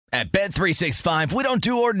At Bet365, we don't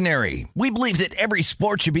do ordinary. We believe that every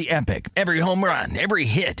sport should be epic. Every home run, every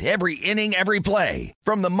hit, every inning, every play.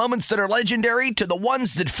 From the moments that are legendary to the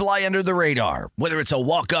ones that fly under the radar. Whether it's a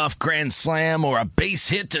walk-off grand slam or a base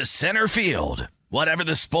hit to center field. Whatever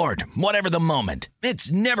the sport, whatever the moment.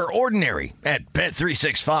 It's never ordinary at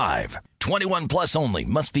Bet365. 21 plus only.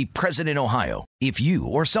 Must be present in Ohio. If you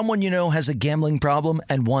or someone you know has a gambling problem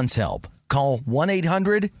and wants help, call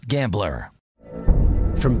 1-800-GAMBLER.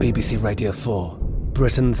 From BBC Radio 4,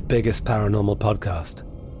 Britain's biggest paranormal podcast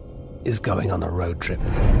is going on a road trip.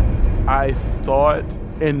 I thought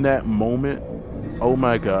in that moment, oh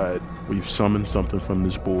my God, we've summoned something from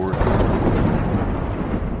this board.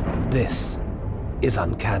 This is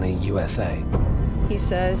Uncanny USA. He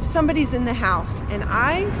says, somebody's in the house, and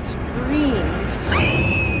I screamed.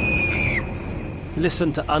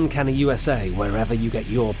 Listen to Uncanny USA wherever you get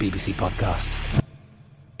your BBC podcasts,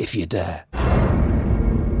 if you dare.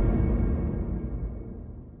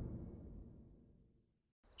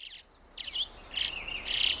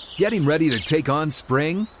 Getting ready to take on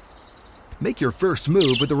spring? Make your first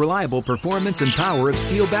move with the reliable performance and power of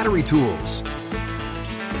Steel battery tools.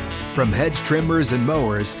 From hedge trimmers and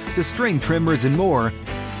mowers to string trimmers and more,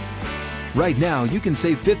 right now you can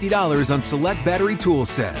save $50 on select battery tool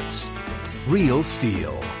sets. Real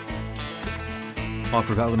Steel.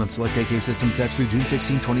 Offer valid on select AK system sets through June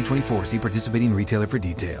 16, 2024. See participating retailer for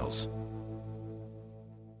details.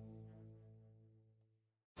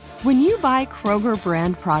 When you buy Kroger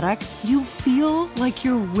brand products, you feel like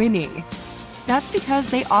you're winning. That's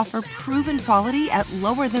because they offer proven quality at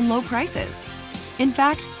lower than low prices. In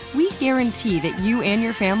fact, we guarantee that you and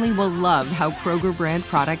your family will love how Kroger brand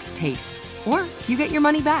products taste, or you get your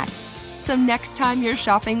money back. So next time you're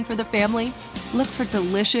shopping for the family, look for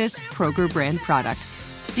delicious Kroger brand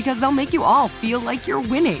products, because they'll make you all feel like you're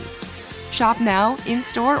winning. Shop now,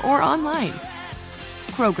 in-store, or online.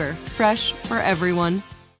 Kroger, fresh for everyone.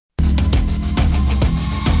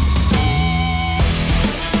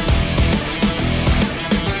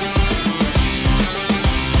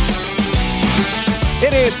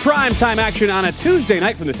 It is primetime action on a Tuesday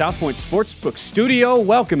night from the South Point Sportsbook studio.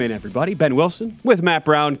 Welcome in, everybody. Ben Wilson with Matt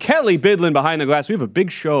Brown, Kelly Bidlin behind the glass. We have a big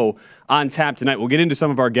show on tap tonight. We'll get into some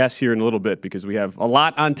of our guests here in a little bit because we have a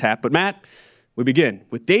lot on tap. But, Matt, we begin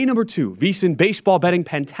with day number 2, VSiN Baseball Betting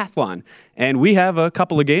Pentathlon. And we have a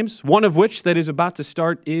couple of games, one of which that is about to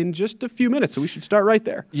start in just a few minutes. So we should start right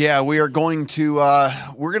there. Yeah, we are going to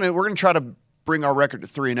we're gonna try to bring our record to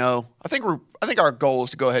 3-0. I think our goal is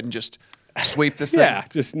to go ahead and just sweep this thing. Yeah,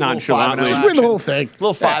 just nonchalantly. Just win the whole thing. A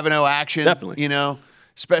little 5-0 action. Definitely. You know,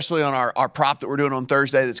 especially on our prop that we're doing on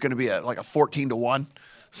Thursday that's going to be like a 14-1,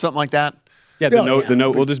 something like that. Yeah, the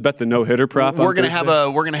no. We'll just bet the no-hitter prop. We're going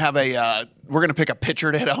to pick a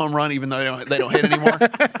pitcher to hit a home run even though they don't hit anymore.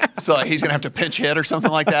 So he's going to have to pinch hit or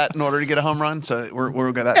something like that in order to get a home run. So we're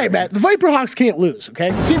going to Hey, Matt, the Viperhawks can't lose,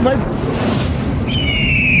 okay? Team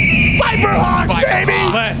Viperhawks, baby!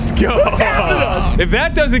 Let's go. If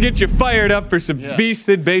that doesn't get you fired up for some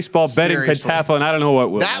VSiN Baseball Betting Pentathlon, I don't know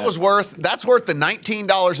what will. That's worth the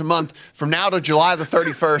 $19 a month from now to July the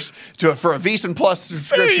 31st for a VSiN Plus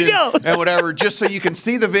subscription and whatever, just so you can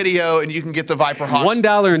see the video and you can get the Viperhawks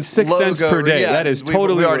 $1.06 per day. Yeah, that is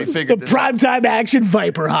totally we already figured the this out. primetime action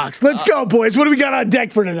Viperhawks. Let's go, boys. What do we got on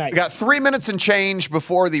deck for tonight? We got 3 minutes and change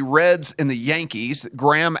before the Reds and the Yankees.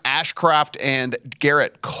 Graham Ashcraft and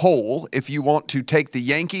Garrett Cole. If you want to take the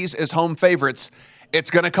Yankees as home favorites, it's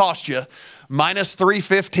going to cost you minus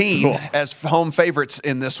 315 as home favorites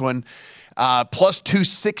in this one. Plus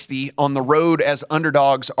 260 on the road as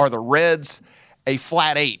underdogs are the Reds. A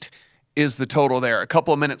flat 8 is the total there. A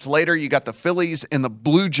couple of minutes later, you got the Phillies and the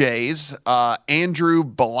Blue Jays. Andrew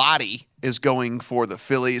Bellotti is going for the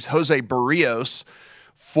Phillies. Jose Barrios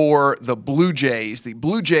for the Blue Jays. The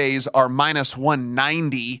Blue Jays are minus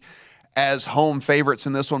 190 as home favorites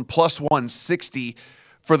in this one, plus 160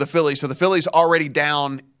 for the Phillies. So the Phillies already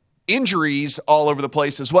down, injuries all over the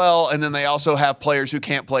place as well, and then they also have players who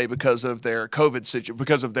can't play because of their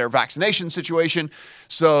because of their vaccination situation.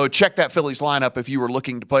 So check that Phillies lineup if you were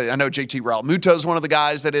looking to play. I know JT Realmuto is one of the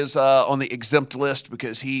guys that is on the exempt list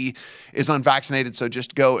because he is unvaccinated, so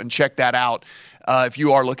just go and check that out. If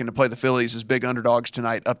you are looking to play the Phillies as big underdogs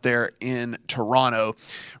tonight up there in Toronto.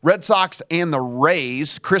 Red Sox and the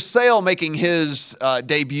Rays. Chris Sale making his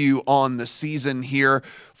debut on the season here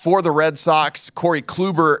for the Red Sox. Corey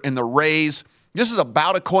Kluber and the Rays. This is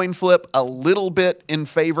about a coin flip, a little bit in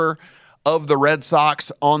favor of the Red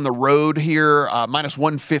Sox on the road here. Minus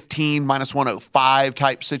 115, minus 105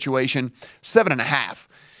 type situation. 7.5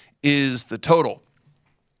 is the total.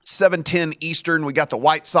 7:10 Eastern, we got the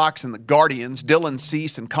White Sox and the Guardians, Dylan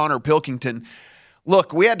Cease and Connor Pilkington.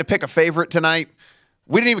 Look, we had to pick a favorite tonight.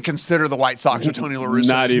 We didn't even consider the White Sox with Tony La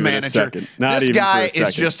Russa as manager. This guy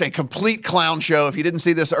is just a complete clown show. If you didn't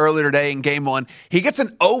see this earlier today in Game 1, he gets an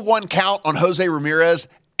 0-1 count on Jose Ramirez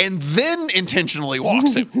and then intentionally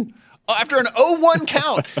walks him. After an 0-1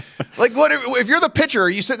 count. Like, what if you're the pitcher, are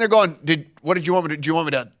you sitting there going, what did you want me to do? You want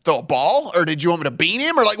me to throw a ball? Or did you want me to bean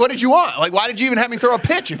him? Or, like, what did you want? Like, why did you even have me throw a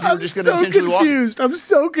pitch if you were just going to intentionally walk him? I'm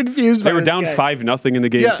so confused. They were down 5-0 in the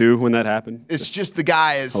game, too, when that happened. It's just the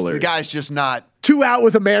guy's just not. 2 out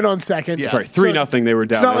with a man on second. Yeah. Sorry, 3-0 they were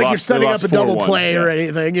down. It's not like you're setting up a double play or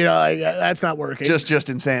anything. You know, like, that's not working. Just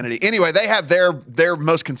insanity. Anyway, they have their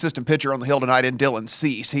most consistent pitcher on the hill tonight in Dylan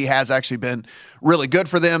Cease. He has actually been really good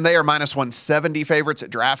for them. They are minus 170 favorites at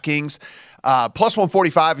DraftKings. Plus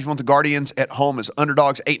 145 if you want the Guardians at home as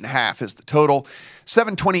underdogs. 8.5 is the total.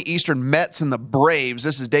 7:20 Eastern, Mets and the Braves.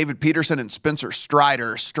 This is David Peterson and Spencer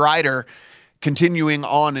Strider. Strider continuing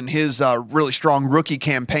on in his really strong rookie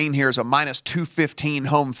campaign here as a minus 215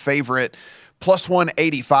 home favorite. Plus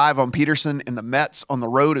 185 on Peterson and the Mets on the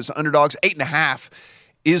road as underdogs. 8.5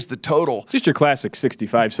 is the total. Just your classic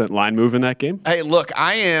 65-cent line move in that game. Hey, look,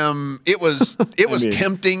 it was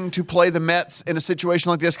tempting to play the Mets in a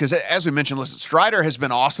situation like this because, as we mentioned, listen, Strider has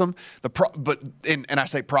been awesome. And I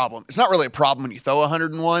say problem. It's not really a problem when you throw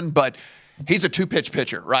 101, but he's a two-pitch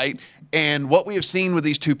pitcher, right? And what we have seen with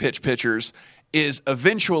these two-pitch pitchers is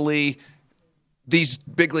eventually these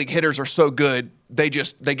big league hitters are so good, they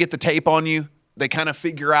get the tape on you, they kind of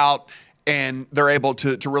figure out, and they're able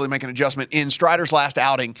to really make an adjustment. In Strider's last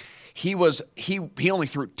outing, he only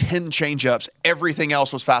threw 10 changeups. Everything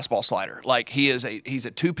else was fastball slider. Like he's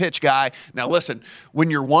a two-pitch guy. Now listen, when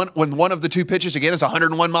one of the two pitches again is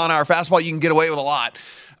 101 mile an hour fastball, you can get away with a lot.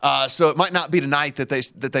 So it might not be tonight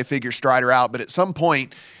that they figure Strider out, but at some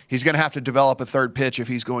point he's going to have to develop a third pitch if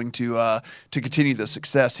he's going to continue the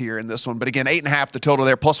success here in this one. But again, 8.5 the total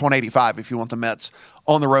there, plus 185 if you want the Mets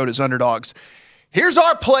on the road as underdogs. Here's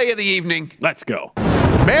our play of the evening. Let's go.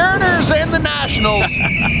 Mariners and the Nationals.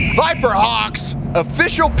 Viper Hawks,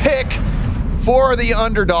 official pick for the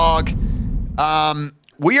underdog.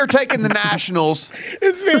 We are taking the Nationals.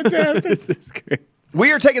 It's fantastic. This is great.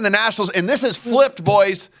 We are taking the Nationals, and this is flipped,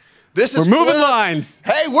 boys. We're moving lines.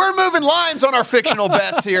 Hey, we're moving lines on our fictional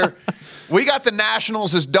bets here. We got the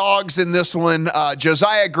Nationals as dogs in this one.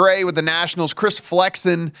 Josiah Gray with the Nationals. Chris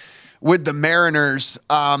Flexen with the Mariners.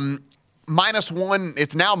 -1.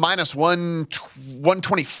 It's now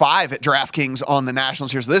 -125 at DraftKings on the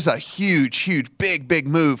Nationals here. So this is a huge, big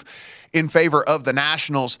move in favor of the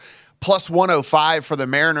Nationals. Plus 105 for the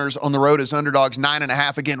Mariners on the road as underdogs.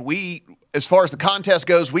 9.5. Again, as far as the contest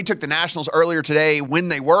goes, we took the Nationals earlier today when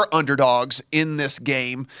they were underdogs in this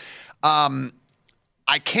game.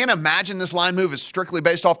 I can't imagine this line move is strictly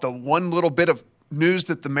based off the one little bit of news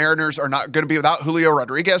that the Mariners are not going to be without Julio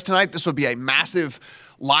Rodriguez tonight. This would be a massive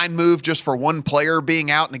line move just for one player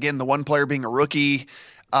being out, and again, the one player being a rookie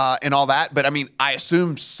and all that. But I mean, I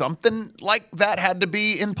assume something like that had to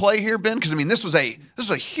be in play here, Ben, because I mean, this was a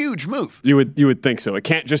huge move. You would think so. It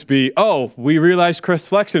can't just be, we realized Chris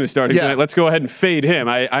Flexen is starting tonight. Let's go ahead and fade him.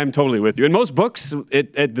 I'm totally with you. In most books,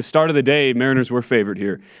 at the start of the day, Mariners were favored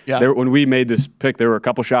here. Yeah. When we made this pick, there were a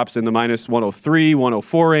couple shops in the -103,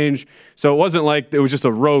 104 range. So it wasn't like it was just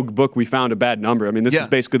a rogue book. We found a bad number. I mean, this is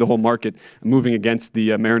basically the whole market moving against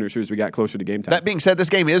the Mariners here as we got closer to game time. That being said, this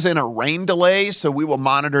game is in a rain delay, so we will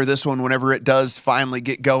monitor this one whenever it does finally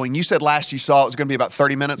get going. You said last you saw it was going to be about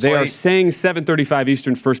 30 minutes late. They are saying 7:35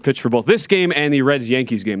 Eastern first pitch for both this game and the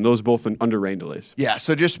Reds-Yankees game. Those both under rain delays. Yeah,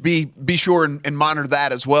 so just be sure and monitor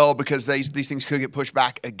that as well, because these things could get pushed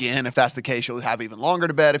back again. If that's the case, you'll have even longer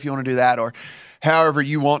to bet if you want to do that, or however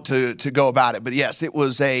you want to go about it. But yes, it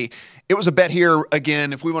was a bet here.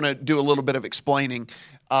 Again, if we want to do a little bit of explaining,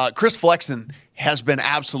 Chris Flexen has been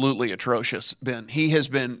absolutely atrocious, Ben. He has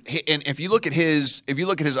been, and if you look at his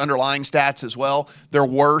underlying stats as well, they're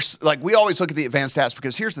worse. Like, we always look at the advanced stats,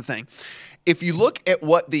 because here's the thing. If you look at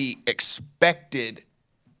what the expected,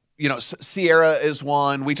 Sierra is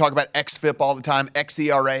one. We talk about XFIP all the time,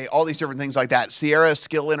 XERA, all these different things like that. Sierra is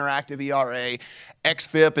skill interactive ERA.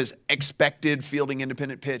 XFIP is expected fielding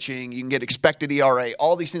independent pitching. You can get expected ERA,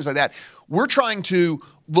 all these things like that. We're trying to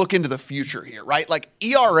look into the future here, right? Like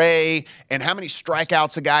ERA and how many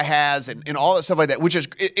strikeouts a guy has and all that stuff like that, which is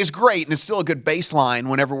great and it's still a good baseline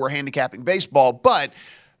whenever we're handicapping baseball. But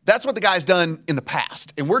that's what the guy's done in the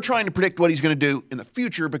past. And we're trying to predict what he's going to do in the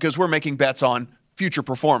future because we're making bets on future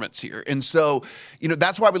performance here. And so,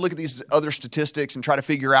 that's why we look at these other statistics and try to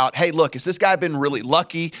figure out, hey, look, has this guy been really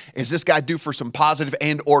lucky? Is this guy due for some positive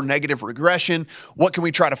and or negative regression? What can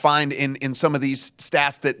we try to find in some of these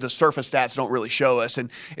stats that the surface stats don't really show us?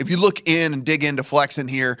 And if you look in and dig into Flexen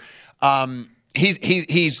here,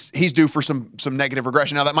 he's due for some negative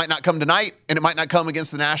regression. Now, that might not come tonight, and it might not come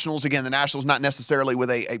against the Nationals. Again, the Nationals not necessarily with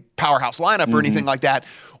a powerhouse lineup or anything like that.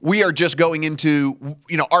 We are just going into,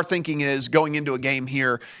 our thinking is going into a game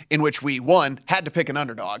here in which we, had to pick an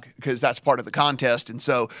underdog because that's part of the contest. And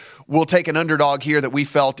so we'll take an underdog here that we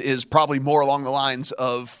felt is probably more along the lines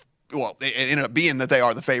of, well, it ended up being that they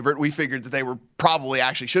are the favorite. We figured that they were probably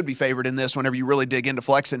actually should be favored in this whenever you really dig into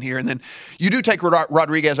Flexen here. And then you do take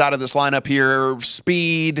Rodriguez out of this lineup here.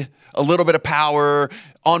 Speed, a little bit of power,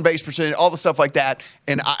 on-base percentage, all the stuff like that.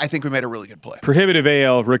 And I think we made a really good play. Prohibitive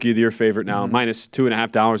AL Rookie of the Year favorite now, minus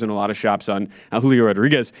 $2.50 in a lot of shops on Julio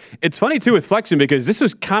Rodriguez. It's funny, too, with Flexen because this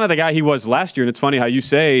was kind of the guy he was last year. And it's funny how you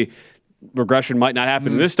say regression might not happen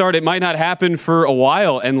in this start. It might not happen for a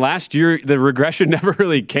while. And last year, the regression never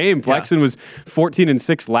really came. Flexen was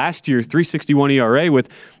 14-6 last year, 3.61 ERA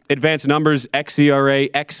with advanced numbers,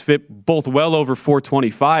 xERA, xFIP, both well over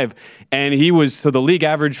 4.25. And he was, so the league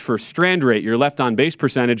average for strand rate, your left on base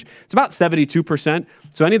percentage, it's about 72%.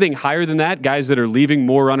 So anything higher than that, guys that are leaving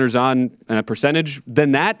more runners on percentage,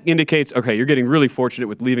 then that indicates, okay, you're getting really fortunate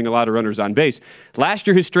with leaving a lot of runners on base. Last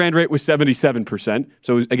year, his strand rate was 77%.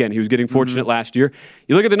 So again, he was getting fortunate last year.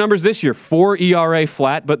 You look at the numbers this year, 4 ERA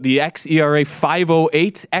flat, but the xERA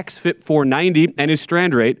 5.08, xFIP 4.90, and his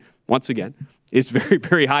strand rate, once again, is very,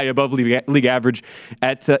 very high above league average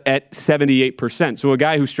at 78%. So a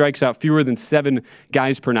guy who strikes out fewer than 7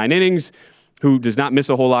 guys per 9 innings, who does not miss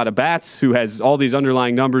a whole lot of bats, who has all these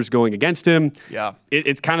underlying numbers going against him. Yeah,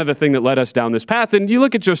 it's kind of the thing that led us down this path. And you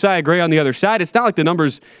look at Josiah Gray on the other side, it's not like the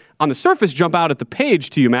numbers on the surface jump out at the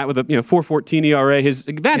page to you, Matt, with a 4.14 ERA. His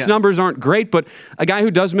advanced numbers aren't great, but a guy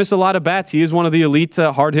who does miss a lot of bats, he is one of the elite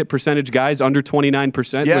hard hit percentage guys, under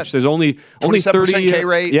 29%, which there's only 30 K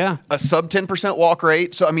rate, a sub 10% walk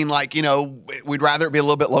rate. So I mean, we'd rather it be a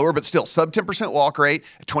little bit lower, but still sub 10% walk rate,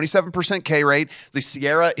 27% K rate. The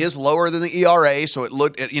Sierra is lower than the ERA, so it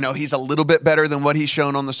looked, he's a little bit better than what he's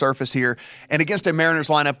shown on the surface here. And against a Mariners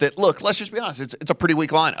lineup that, look, let's just be honest, it's a pretty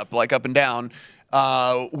weak lineup, like up and down.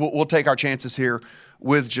 We'll take our chances here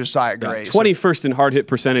with Josiah Gray. 21st in hard hit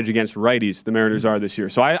percentage against righties, the Mariners are this year.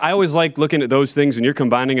 So I always like looking at those things, and you're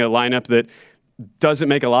combining a lineup that doesn't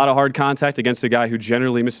make a lot of hard contact against a guy who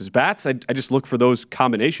generally misses bats. I just look for those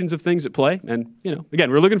combinations of things at play. And, again,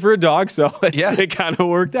 we're looking for a dog, so it kind of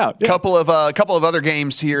worked out. Yeah. Couple of other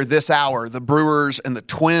games here this hour. The Brewers and the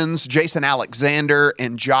Twins, Jason Alexander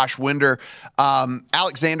and Josh Winder.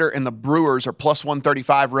 Alexander and the Brewers are plus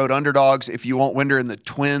 135 road underdogs. If you want Winder and the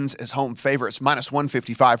Twins as home favorites, minus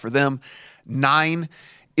 155 for them. 9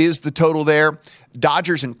 is the total there.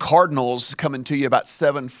 Dodgers and Cardinals coming to you about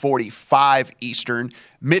 7:45 Eastern.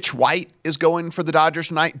 Mitch White is going for the Dodgers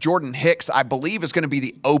tonight. Jordan Hicks, I believe, is going to be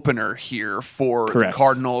the opener here for the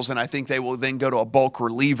Cardinals, and I think they will then go to a bulk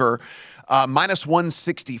reliever. Minus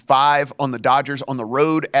 165 on the Dodgers on the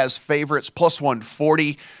road as favorites, plus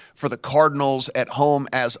 140 for the Cardinals at home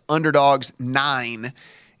as underdogs. 9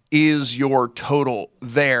 is your total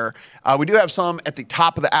there. We do have some at the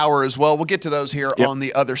top of the hour as well. We'll get to those here on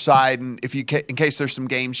the other side, and if you in case there's some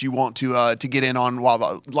games you want to get in on while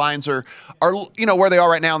the lines are where they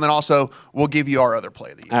are right now, and then also we'll give you our other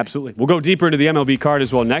play of the evening. Absolutely. We'll go deeper into the MLB card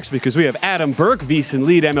as well next because we have Adam Burke, VSiN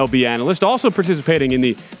lead MLB analyst, also participating in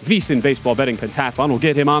the VSiN baseball betting pentathlon. We'll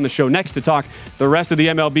get him on the show next to talk the rest of the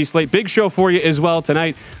MLB slate. Big show for you as well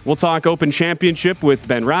tonight. We'll talk Open Championship with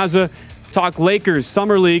Ben Raza. Talk Lakers,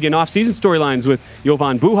 Summer League, and off-season storylines with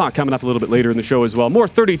Jovan Buha coming up a little bit later in the show as well. More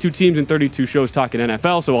 32 teams and 32 shows talking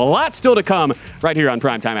NFL, so a lot still to come right here on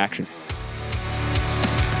Primetime Action.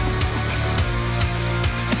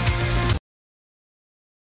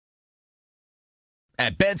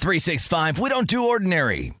 At Bet365, we don't do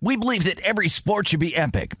ordinary. We believe that every sport should be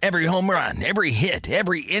epic. Every home run, every hit,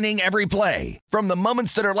 every inning, every play. From the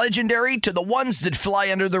moments that are legendary to the ones that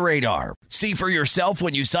fly under the radar. See for yourself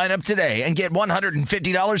when you sign up today and get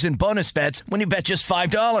 $150 in bonus bets when you bet just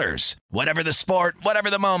 $5. Whatever the sport, whatever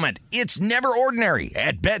the moment, it's never ordinary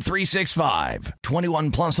at Bet365. 21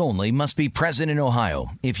 plus only. Must be present in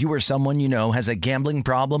Ohio. If you or someone you know has a gambling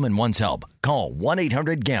problem and wants help, call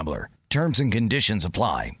 1-800-GAMBLER. Terms and conditions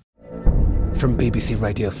apply. From BBC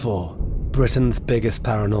Radio 4, Britain's biggest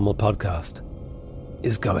paranormal podcast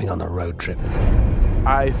is going on a road trip.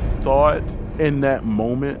 I thought in that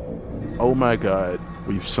moment, oh my God,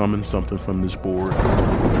 we've summoned something from this board.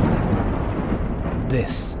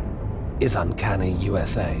 This is Uncanny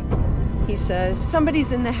USA. He says,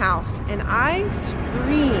 somebody's in the house, and I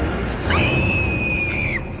screamed.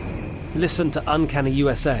 Listen to Uncanny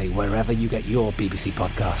USA wherever you get your BBC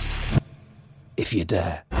podcasts, if you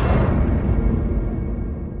dare.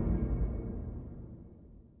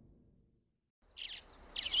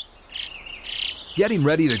 Getting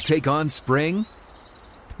ready to take on spring?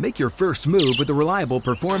 Make your first move with the reliable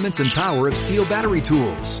performance and power of Steel battery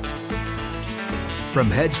tools.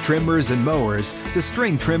 From hedge trimmers and mowers to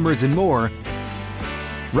string trimmers and more,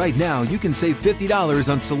 right now you can save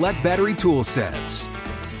 $50 on select battery tool sets.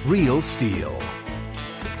 Real Steel.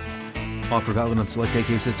 Offer valid on select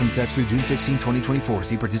AK system sets through June 16, 2024.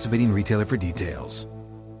 See participating retailer for details.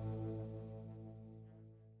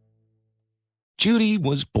 Judy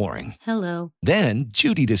was boring. Hello. Then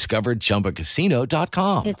Judy discovered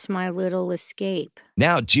ChumbaCasino.com. It's my little escape.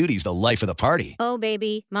 Now Judy's the life of the party. Oh,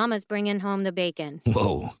 baby, mama's bringing home the bacon.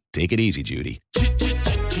 Whoa, take it easy, Judy.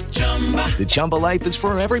 The Chumba life is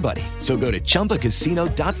for everybody. So go to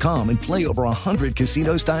ChumbaCasino.com and play over 100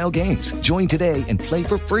 casino-style games. Join today and play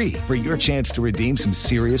for free for your chance to redeem some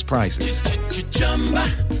serious prizes.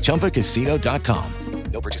 ChumbaCasino.com.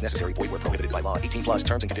 No purchase necessary. Void where prohibited by law. 18 plus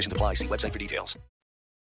terms and conditions apply. See website for details.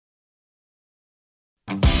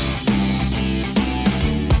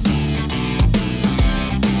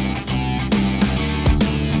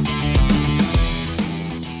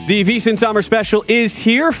 The VSiN Summer Special is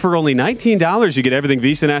here. For only $19, you get everything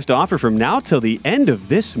VSiN has to offer from now till the end of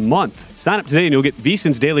this month. Sign up today and you'll get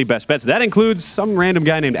VSiN's daily best bets. That includes some random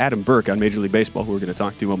guy named Adam Burke on Major League Baseball, who we're going to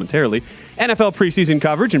talk to momentarily, NFL preseason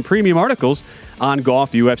coverage, and premium articles on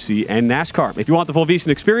golf, UFC, and NASCAR. If you want the full VSiN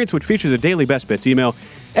experience, which features a daily best bets email,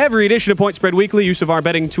 every edition of Point Spread Weekly, use of our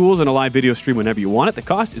betting tools, and a live video stream whenever you want it, the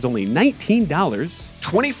cost is only $19.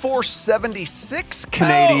 $24.76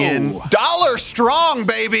 Canadian. Oh. Dollar strong,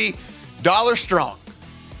 baby. Dollar strong.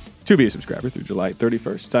 To be a subscriber through July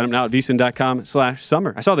 31st. Sign up now at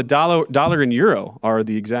VSiN.com/summer. I saw the dollar and euro are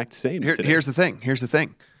the exact same today. Here's the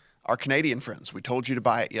thing. Our Canadian friends, we told you to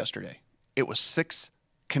buy it yesterday. It was 6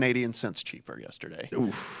 Canadian cents cheaper yesterday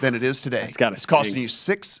than it is today. It's costing you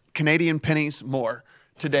 6 Canadian pennies more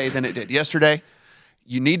today than it did yesterday.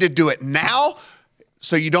 You need to do it now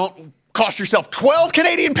so you don't cost yourself 12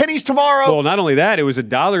 Canadian pennies tomorrow. Well, not only that, it was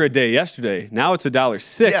 $1 a day yesterday. Now it's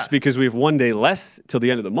 $1.06 because we have one day less till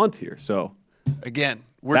the end of the month here. So again,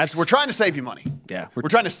 we're trying to save you money. Yeah. We're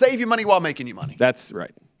trying to save you money while making you money. That's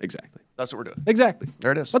right. Exactly. That's what we're doing. Exactly.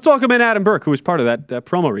 There it is. Let's welcome in Adam Burke, who is part of that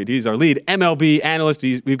promo read. He's our lead MLB analyst.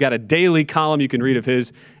 We've got a daily column you can read of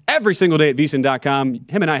his every single day at VSiN.com.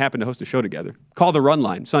 Him and I happen to host a show together. Call the Run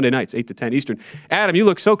Line, Sunday nights, 8 to 10 Eastern. Adam, you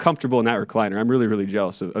look so comfortable in that recliner. I'm really, really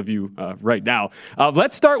jealous of you right now.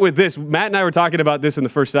 Let's start with this. Matt and I were talking about this in the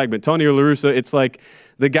first segment. Tony La Russa, it's like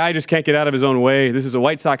the guy just can't get out of his own way. This is a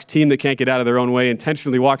White Sox team that can't get out of their own way.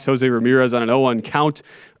 Intentionally walks Jose Ramirez on an 0-1 count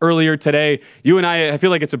earlier today. You and I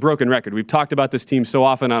feel like it's a broken record. We've talked about this team so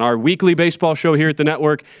often on our weekly baseball show here at the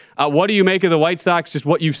network. What do you make of the White Sox, just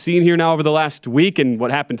what you've seen here now over the last week and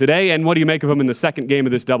what happened today, and what do you make of them in the second game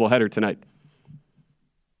of this doubleheader tonight?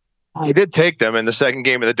 I did take them in the second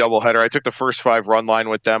game of the doubleheader. I took the first 5 run line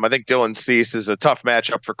with them. I think Dylan Cease is a tough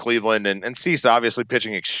matchup for Cleveland, and Cease obviously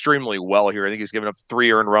pitching extremely well here. I think he's given up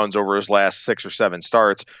 3 earned runs over his last 6 or 7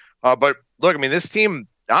 starts. But look, I mean, this team,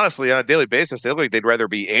 honestly, on a daily basis, they look like they'd rather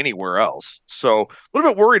be anywhere else. So a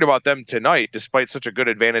little bit worried about them tonight, despite such a good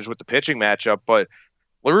advantage with the pitching matchup. But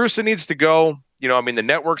La Russa needs to go. You know, I mean, the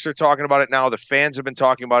networks are talking about it now. The fans have been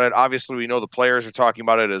talking about it. Obviously, we know the players are talking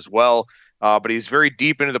about it as well. But he's very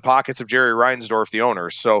deep into the pockets of Jerry Reinsdorf, the owner.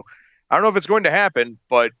 So I don't know if it's going to happen,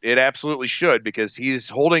 but it absolutely should, because he's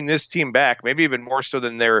holding this team back, maybe even more so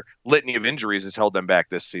than their litany of injuries has held them back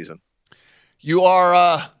this season. You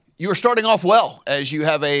are starting off well, as you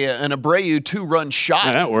have an Abreu 2-run shot.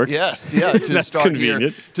 Yeah, that worked. Yes, yeah, to start here,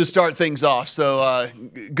 to start things off. So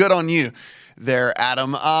good on you there,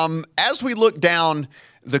 Adam. As we look down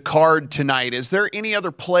the card tonight, is there any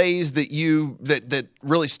other plays that that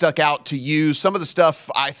really stuck out to you? Some of the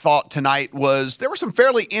stuff I thought tonight there were some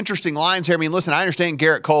fairly interesting lines here. I mean, listen, I understand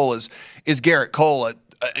Garrett Cole is Garrett Cole, an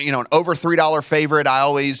over $3 favorite. I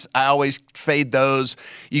always fade those.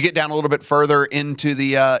 You get down a little bit further into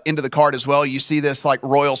the card as well. You see this like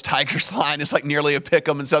Royals Tigers line is like nearly a pick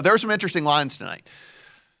 'em and stuff. There were some interesting lines tonight.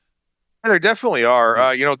 Yeah, there definitely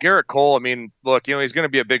are. Garrett Cole, I mean, look, he's going to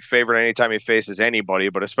be a big favorite anytime he faces anybody,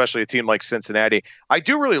 but especially a team like Cincinnati. I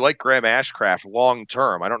do really like Graham Ashcraft long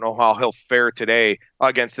term. I don't know how he'll fare today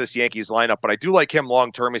against this Yankees lineup, but I do like him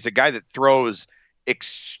long term. He's a guy that throws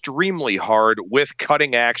extremely hard with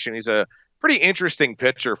cutting action. He's a pretty interesting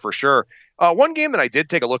pitcher for sure. One game that I did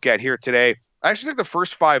take a look at here today, I actually took the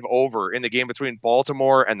first 5 over in the game between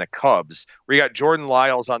Baltimore and the Cubs, where you got Jordan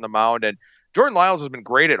Lyles on the mound. And Jordan Lyles has been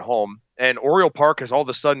great at home, and Oriole Park has all of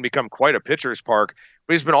a sudden become quite a pitcher's park,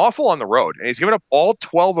 but he's been awful on the road, and he's given up all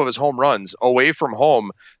 12 of his home runs away from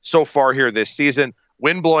home so far here this season.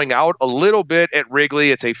 Wind blowing out a little bit at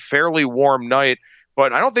Wrigley. It's a fairly warm night,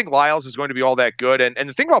 but I don't think Lyles is going to be all that good. And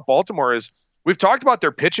the thing about Baltimore is we've talked about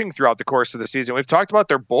their pitching throughout the course of the season. We've talked about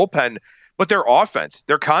their bullpen, but their offense,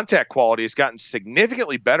 their contact quality has gotten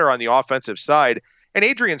significantly better on the offensive side. And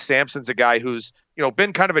Adrian Sampson's a guy who's,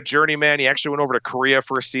 been kind of a journeyman. He actually went over to Korea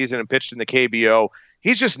for a season and pitched in the KBO.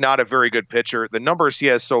 He's just not a very good pitcher. The numbers he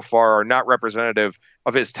has so far are not representative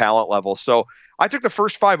of his talent level. So I took the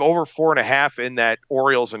first 5 over 4.5 in that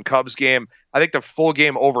Orioles and Cubs game. I think the full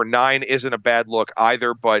game over 9 isn't a bad look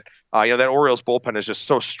either, but that Orioles bullpen is just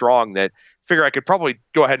so strong that figure I could probably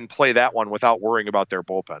go ahead and play that one without worrying about their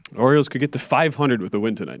bullpen. Orioles could get to 500 with a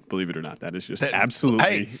win tonight, believe it or not. That is just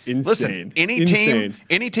absolutely insane. Listen,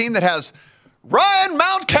 any team that has Ryan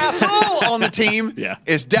Mountcastle on the team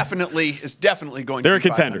is definitely going They're to be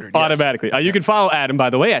a contender, 500, yes. automatically. You can follow Adam,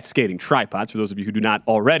 by the way, at Skating Tripods, for those of you who do not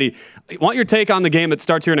already. I want your take on the game that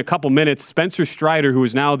starts here in a couple minutes. Spencer Strider, who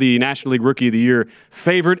is now the National League Rookie of the Year,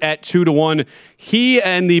 favorite at 2-1. He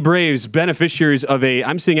and the Braves, beneficiaries of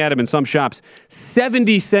I'm seeing Adam in some shops,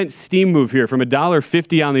 70-cent steam move here from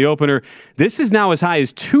 $1.50 on the opener. This is now as high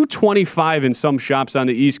as $2.25 in some shops on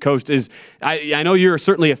the East Coast. I know you're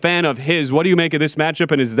certainly a fan of his. What do you make of this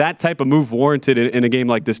matchup, and is that type of move warranted in a game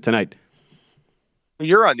like this tonight?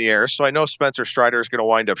 You're on the air, so I know Spencer Strider is going to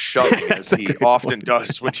wind up shoving, as he often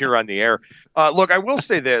does when you're on the air. Look, I will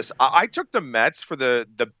say this. I took the Mets for the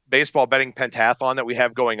baseball betting pentathlon that we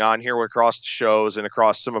have going on here across the shows and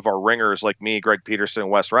across some of our ringers like me, Greg Peterson,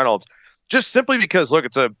 and Wes Reynolds, just simply because, look,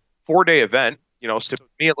 it's a 4-day event. So to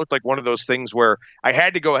me, it looked like one of those things where I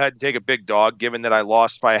had to go ahead and take a big dog, given that I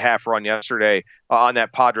lost by a half run yesterday on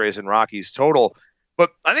that Padres and Rockies total. But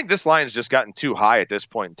I think this line's just gotten too high at this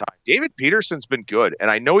point in time. David Peterson's been good, and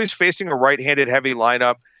I know he's facing a right-handed heavy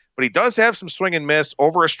lineup, but he does have some swing and miss,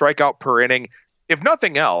 over a strikeout per inning. If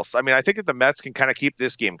nothing else, I think that the Mets can kind of keep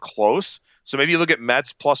this game close. So maybe you look at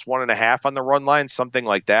Mets plus 1.5 on the run line, something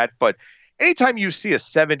like that. But anytime you see a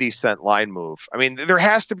 70-cent line move, there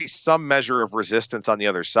has to be some measure of resistance on the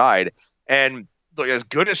other side. And look, as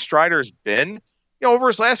good as Strider's been, over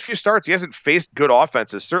his last few starts, he hasn't faced good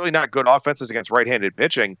offenses, certainly not good offenses against right-handed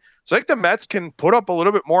pitching. So I think the Mets can put up a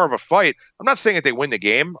little bit more of a fight. I'm not saying that they win the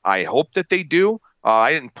game. I hope that they do.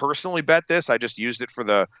 I didn't personally bet this. I just used it for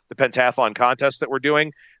the pentathlon contest that we're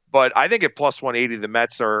doing. But I think at plus 180, the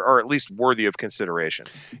Mets are at least worthy of consideration.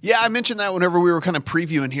 Yeah, I mentioned that whenever we were kind of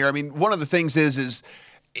previewing here. One of the things is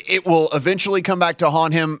it will eventually come back to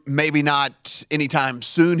haunt him. Maybe not anytime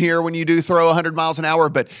soon here when you do throw 100 miles an hour,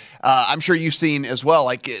 but I'm sure you've seen as well.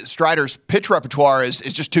 Like Strider's pitch repertoire is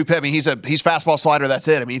just too. He's fastball slider. That's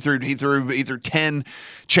it. He threw 10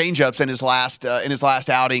 changeups in his last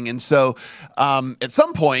outing, and so at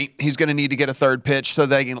some point he's going to need to get a third pitch so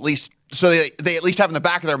they can at least. So they at least have in the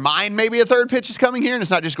back of their mind maybe a third pitch is coming here, and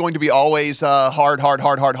it's not just going to be always hard.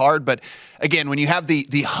 But again, when you have the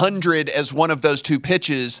 100 as one of those 2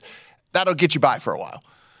 pitches, that'll get you by for a while.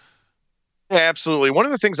 Yeah, absolutely. One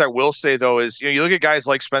of the things I will say, though, is you look at guys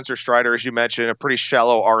like Spencer Strider, as you mentioned, a pretty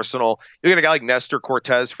shallow arsenal. You look at a guy like Nestor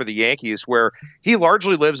Cortez for the Yankees, where he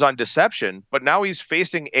largely lives on deception, but now he's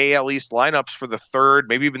facing AL East lineups for the 3rd,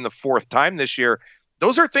 maybe even the 4th time this year.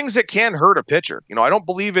 Those are things that can hurt a pitcher. I don't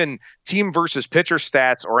believe in team versus pitcher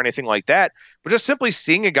stats or anything like that, but just simply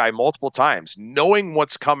seeing a guy multiple times, knowing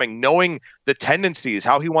what's coming, knowing the tendencies,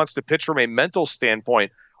 how he wants to pitch from a mental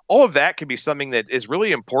standpoint, all of that can be something that is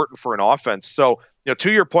really important for an offense. So,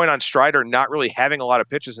 to your point on Strider not really having a lot of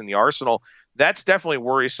pitches in the arsenal, that's definitely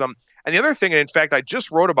worrisome. And the other thing, and in fact, I just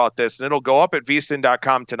wrote about this, and it'll go up at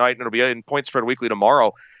vsin.com tonight, and it'll be in Point Spread Weekly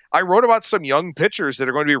tomorrow. I wrote about some young pitchers that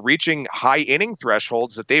are going to be reaching high inning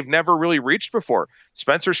thresholds that they've never really reached before.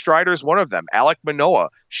 Spencer Strider is one of them. Alek Manoah,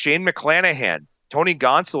 Shane McClanahan, Tony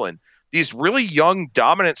Gonsolin. These really young,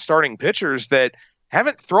 dominant starting pitchers that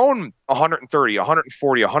haven't thrown 130,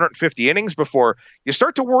 140, 150 innings before. You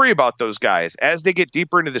start to worry about those guys as they get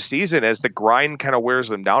deeper into the season, as the grind kind of wears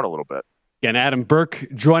them down a little bit. Again, Adam Burke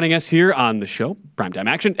joining us here on the show, Primetime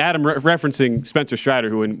Action. Adam referencing Spencer Strider,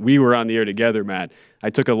 who when we were on the air together, Matt, I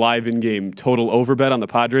took a live in-game total over bet on the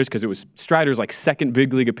Padres because it was Strider's second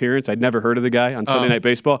big league appearance. I'd never heard of the guy on Sunday Night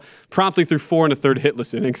Baseball. Promptly threw 4 1/3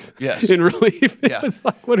 hitless innings. Yes. In relief. Yeah. It was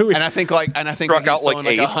what do we? And I think he was throwing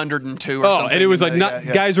 102 or something. And it was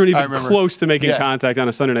guys weren't even close to making Yeah. contact on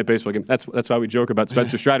a Sunday Night Baseball game. That's why we joke about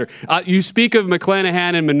Spencer Strider. You speak of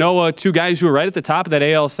McClanahan and Manoah, two guys who are right at the top of that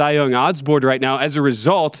AL Cy Young odds board right now as a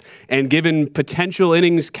result, and given potential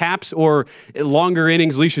innings caps or longer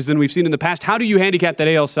innings leashes than we've seen in the past. How do you handicap that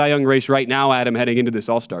AL Cy Young race right now, Adam, heading into this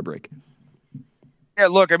All-Star break? Yeah,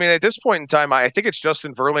 look, I mean, at this point in time, I think it's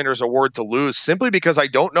Justin Verlander's award to lose simply because I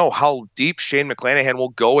don't know how deep Shane McClanahan will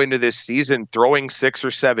go into this season throwing 6 or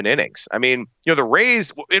 7 innings. I mean, the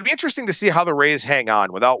Rays, it'd be interesting to see how the Rays hang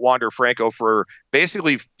on without Wander Franco for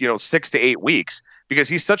basically, 6 to 8 weeks because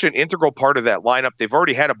he's such an integral part of that lineup. They've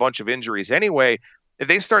already had a bunch of injuries anyway. If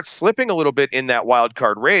they start slipping a little bit in that wild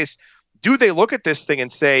card race, do they look at this thing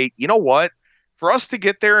and say, you know what? For us to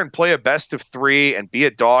get there and play a best of 3 and be a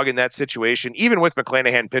dog in that situation, even with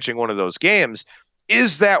McClanahan pitching one of those games,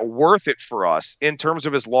 is that worth it for us in terms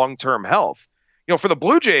of his long-term health? For the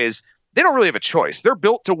Blue Jays, they don't really have a choice. They're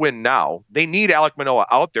built to win now. They need Alek Manoah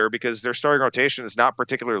out there because their starting rotation is not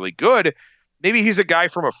particularly good. Maybe he's a guy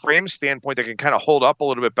from a frame standpoint that can kind of hold up a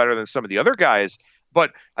little bit better than some of the other guys.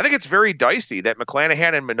 But I think it's very dicey that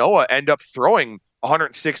McClanahan and Manoah end up throwing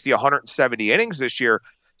 160, 170 innings this year.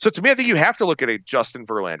 So to me, I think you have to look at a Justin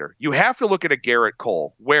Verlander. You have to look at a Garrett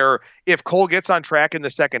Cole, where if Cole gets on track in the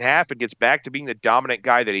second half and gets back to being the dominant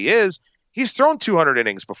guy that he is, he's thrown 200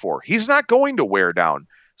 innings before. He's not going to wear down.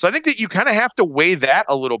 So I think that you kind of have to weigh that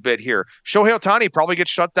a little bit here. Shohei Ohtani probably gets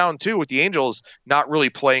shut down too with the Angels not really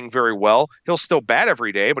playing very well. He'll still bat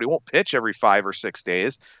every day, but he won't pitch every 5 or 6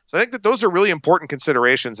 days. So I think that those are really important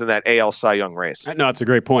considerations in that AL Cy Young race. No, it's a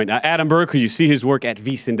great point. Adam Burke, who you see his work at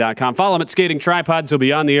VSiN.com. Follow him at Skating Tripods. He'll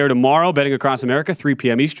be on the air tomorrow, betting across America, 3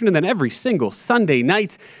 p.m. Eastern, and then every single Sunday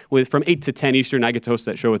night from 8 to 10 Eastern. I get to host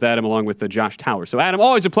that show with Adam along with Josh Towers. So Adam,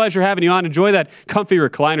 always a pleasure having you on. Enjoy that comfy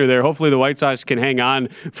recliner there. Hopefully the White Sox can hang on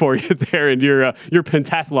for you there in your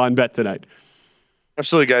pentathlon bet tonight.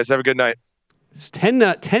 Absolutely, guys. Have a good night. It's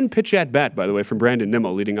 10 pitch at bat, by the way, from Brandon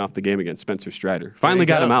Nimmo leading off the game against Spencer Strider. Finally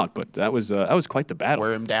got him out, but that was quite the battle.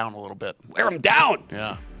 Wear him down a little bit. Wear him down.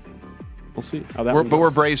 Yeah. We'll see how that. But we're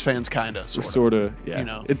Braves fans, kind of. Sort of. Yeah.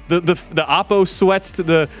 The Oppo sweats,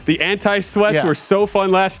 the anti-sweats were so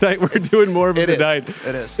fun last night. We're doing more of them tonight.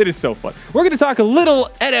 It is. It is so fun. We're going to talk a little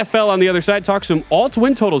NFL on the other side. Talk some alt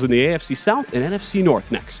win totals in the AFC South and NFC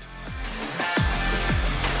North next.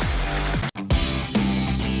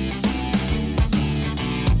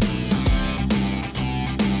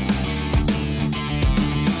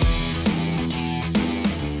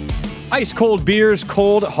 Ice cold beers,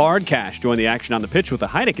 cold hard cash. Join the action on the pitch with the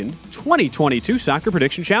Heineken 2022 Soccer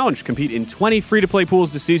Prediction Challenge. Compete in 20 free-to-play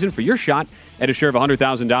pools this season for your shot at a share of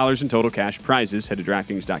 $100,000 in total cash prizes. Head to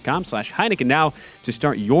DraftKings.com/Heineken now to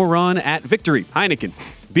start your run at victory. Heineken,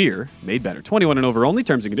 beer made better. 21 and over only.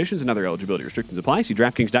 Terms and conditions and other eligibility restrictions apply. See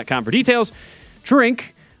DraftKings.com for details.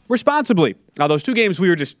 Drink responsibly. Now, those 2 games we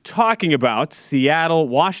were just talking about, Seattle,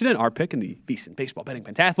 Washington, our pick in the VSiN Baseball Betting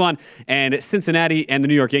Pentathlon, and Cincinnati and the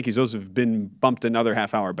New York Yankees, those have been bumped another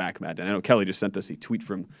half hour back, Matt. And I know Kelly just sent us a tweet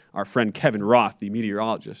from our friend Kevin Roth, the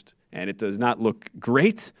meteorologist, and it does not look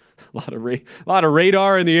great. A lot of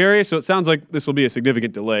radar in the area, so it sounds like this will be a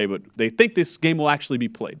significant delay, but they think this game will actually be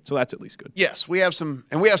played, so that's at least good. Yes, we have some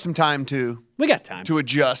time to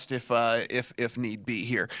adjust if need be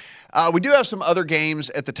here. We do have some other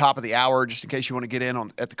games at the top of the hour, just in case you want to get in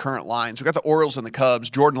at the current lines. We got the Orioles and the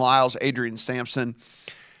Cubs. Jordan Lyles, Adrian Sampson.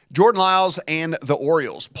 Jordan Lyles and the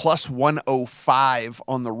Orioles plus 105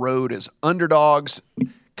 on the road as underdogs.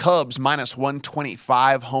 Cubs minus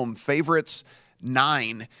 125 home favorites.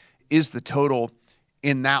 9 is the total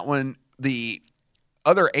in that one. The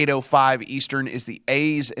other 8:05 Eastern is the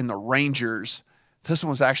A's and the Rangers. This one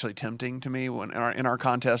was actually tempting to me when in our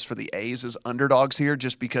contest for the A's as underdogs here,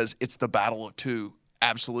 just because it's the battle of 2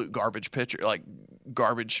 absolute garbage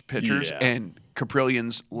pitchers, and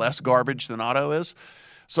Caprillian's less garbage than Otto is.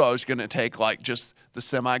 So I was going to take just the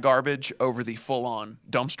semi-garbage over the full-on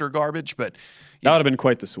dumpster garbage, but that would have been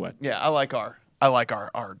quite the sweat. Yeah, I like our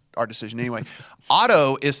decision anyway.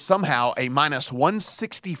 Otto is somehow a minus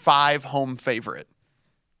 165 home favorite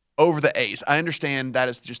over the A's. I understand that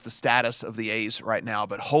is just the status of the A's right now,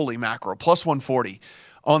 but holy mackerel. Plus 140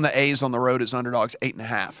 on the A's on the road as underdogs.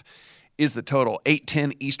 8.5 is the total.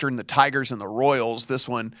 8:10 Eastern, the Tigers and the Royals. This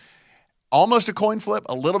one, almost a coin flip,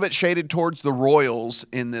 a little bit shaded towards the Royals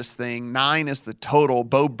in this thing. 9 is the total.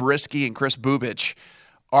 Bo Brisky and Chris Bubich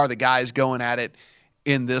are the guys going at it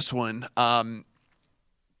in this one.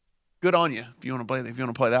 good on you if you want to play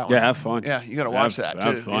that one. Yeah, have fun. Yeah, you got to watch that too.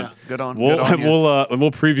 Have fun. Yeah, good on you.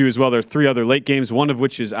 We'll preview as well. There are 3 other late games, one of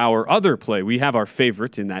which is our other play. We have our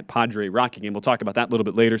favorite in that Padre Rocky game. We'll talk about that a little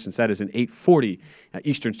bit later since that is an 8:40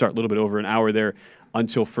 Eastern start, a little bit over an hour there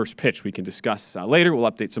until first pitch. We can discuss later. We'll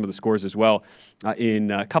update some of the scores as well in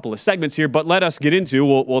a couple of segments here. But let us get into,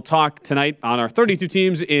 we'll talk tonight on our 32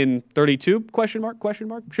 teams in 32 question mark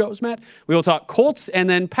shows, Matt. We will talk Colts and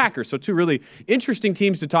then Packers. So 2 really interesting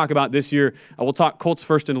teams to talk about this year. We'll talk Colts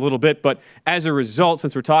first in a little bit. But as a result,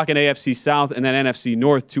 since we're talking AFC South and then NFC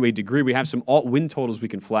North to a degree, we have some alt win totals we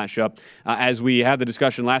can flash up. As we had the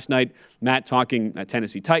discussion last night, Matt talking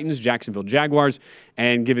Tennessee Titans, Jacksonville Jaguars,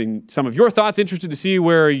 and giving some of your thoughts. Interested to see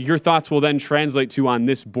where your thoughts will then translate to on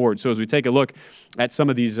this board. So as we take a look at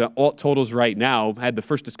some of these alt totals right now, had the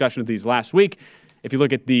first discussion of these last week. If you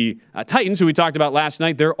look at the Titans, who we talked about last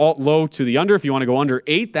night, they're alt low to the under. If you want to go under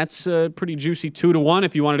 8, that's pretty juicy 2-1.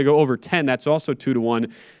 If you wanted to go over 10, that's also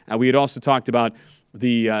 2-1. We had also talked about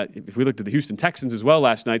if we looked at the Houston Texans as well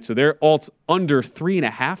last night, so they're alt under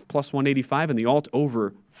 3.5 plus 185, and the alt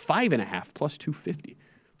over 5.5 plus 250.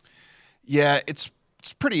 Yeah, it's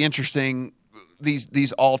pretty interesting. These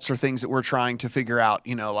alts are things that we're trying to figure out,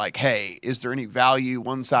 like, hey, is there any value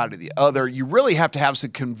one side or the other? You really have to have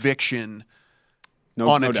some conviction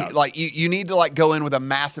on a team. Like, you need to go in with a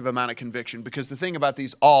massive amount of conviction, because the thing about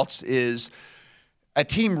these alts is a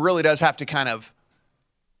team really does have to kind of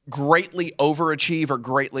greatly overachieve or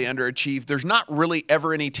greatly underachieve. There's not really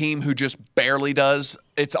ever any team who just barely does.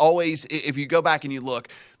 It's always, if you go back and you look,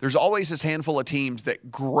 there's always this handful of teams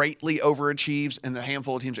that greatly overachieves and the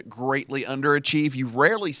handful of teams that greatly underachieve. You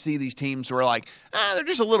rarely see these teams who are they're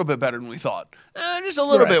just a little bit better than we thought. They're just a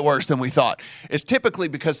little bit worse than we thought. It's typically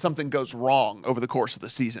because something goes wrong over the course of the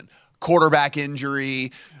season. Quarterback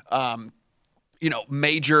injury,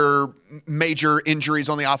 major injuries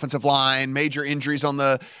on the offensive line, major injuries on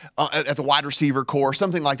at the wide receiver core,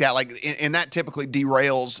 something like that. And that typically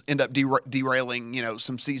end up derailing,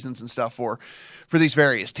 some seasons and stuff for these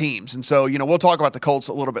various teams. And so, we'll talk about the Colts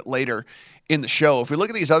a little bit later in the show. If we look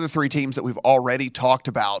at these other 3 teams that we've already talked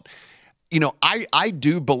about, I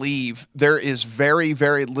do believe there is very,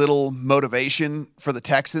 very little motivation for the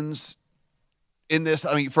Texans in this.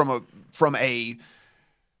 I mean, from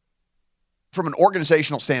an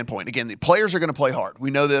organizational standpoint, again, the players are going to play hard.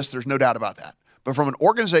 We know this. There's no doubt about that. But from an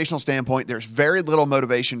organizational standpoint, there's very little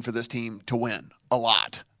motivation for this team to win a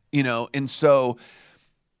lot, And so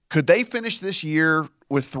could they finish this year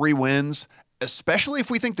with 3 wins, especially if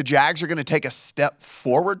we think the Jags are going to take a step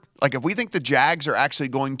forward? Like, if we think the Jags are actually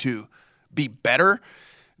going to be better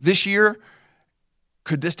this year,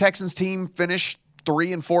 could this Texans team finish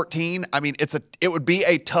 3-14? I mean, it would be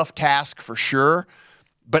a tough task for sure.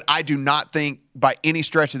 But I do not think by any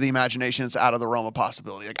stretch of the imagination it's out of the realm of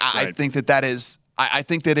possibility. I think that is I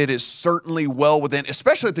think that it is certainly well within,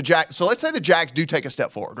 especially at the Jags. So let's say the Jags do take a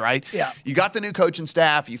step forward, right? Yeah. You got the new coaching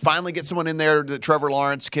staff. You finally get someone in there that Trevor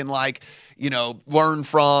Lawrence can learn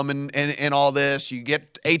from and all this. You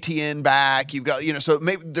get ATN back. You've got, so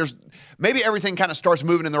maybe everything kind of starts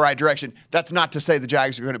moving in the right direction. That's not to say the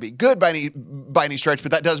Jags are going to be good by any stretch,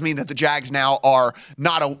 but that does mean that the Jags now are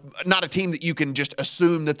not a team that you can just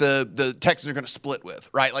assume that the Texans are going to split with,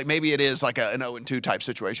 right? Like, maybe it is like an 0-2 type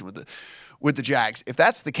situation with the Jags. If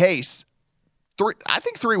that's the case, I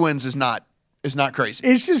think 3 wins is not crazy.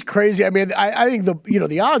 It's just crazy. I mean, I think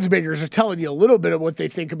the odds makers are telling you a little bit of what they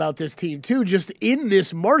think about this team too, just in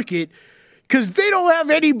this market, because they don't have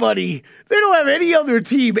anybody. They don't have any other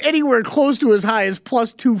team anywhere close to as high as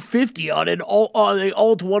plus 250 on the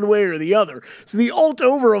alt one way or the other. So the alt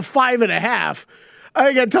over of 5.5. I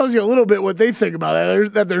think that tells you a little bit what they think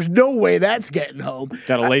about that. There's no way that's getting home.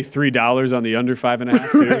 Got to lay $3 on the under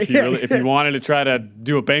 5.5 too. Right, if you wanted to try to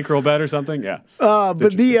do a bankroll bet or something, yeah. I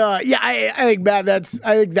think Matt,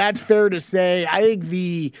 that's fair to say. I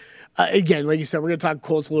think again, like you said, we're going to talk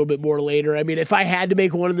Colts a little bit more later. I mean, if I had to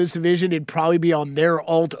make one in this division, it'd probably be on their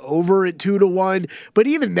alt over at 2-1. But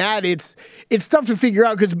even that, it's tough to figure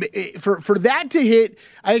out, because for that to hit,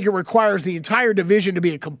 I think it requires the entire division to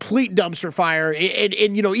be a complete dumpster fire. And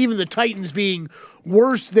even the Titans being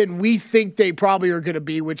worse than we think they probably are going to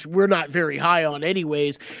be, which we're not very high on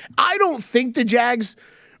anyways. I don't think the Jags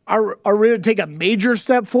are going to take a major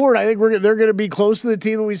step forward. I think they're going to be close to the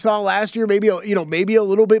team that we saw last year. Maybe a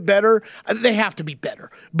little bit better. They have to be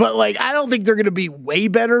better, but I don't think they're going to be way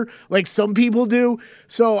better like some people do.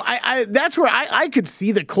 So that's where I could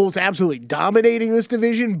see the Colts absolutely dominating this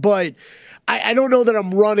division. But I don't know that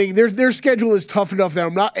I'm running. Their schedule is tough enough that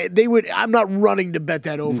I'm not running to bet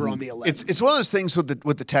that over on the 11. It's one of those things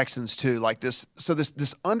with the Texans too, like this. So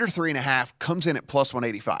this under 3.5 comes in at plus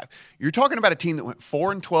 185. You're talking about a team that went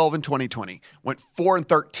 4-12 in 2020, went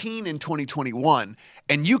 4-13 in 2021,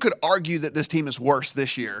 and you could argue that this team is worse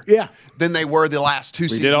this year than they were the last two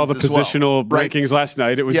seasons. We did all the positional rankings last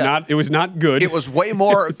night. It was not good. It was way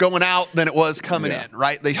more going out than it was coming in,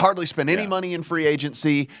 right? They hardly spent any money in free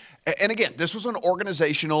agency. And again, this was an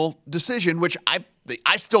organizational decision, which I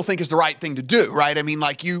still think is the right thing to do, right? I mean,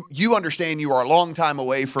 like you understand you are a long time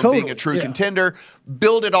away from being a true contender.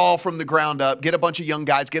 Build it all from the ground up. Get a bunch of young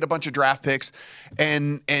guys. Get a bunch of draft picks,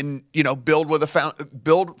 and build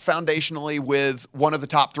foundationally with one of the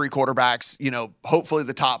top 3 quarterbacks. Hopefully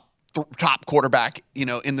the top quarterback.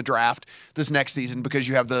 In the draft this next season, because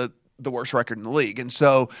you have the worst record in the league, and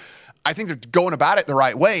so I think they're going about it the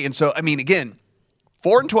right way. And so, I mean, again,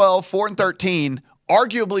 4-12, 4-13,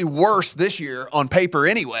 arguably worse this year on paper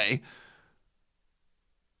anyway.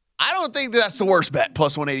 I don't think that's the worst bet.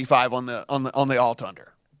 Plus 185 on the alt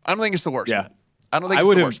under. I don't think it's the worst bet. I don't think it's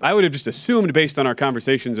the worst bet. I would have just assumed, based on our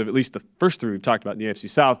conversations of at least the first 3 we've talked about in the AFC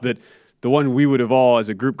South, that the one we would have all as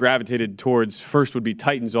a group gravitated towards first would be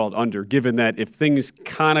Titans alt under, given that if things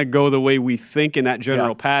kind of go the way we think in that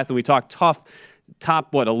general path, and we talk top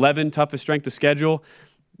 11 toughest strength of schedule,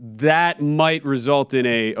 that might result in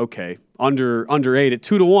under 8 at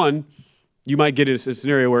 2-1. You might get a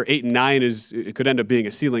scenario where 8 and 9 it could end up being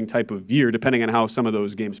a ceiling type of year, depending on how some of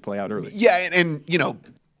those games play out early. Yeah, and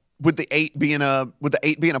with the 8 being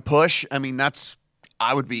a push, I mean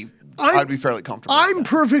I'd be fairly comfortable. I'm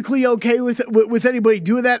perfectly okay with anybody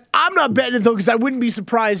doing that. I'm not betting it though, because I wouldn't be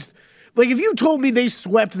surprised. Like, if you told me they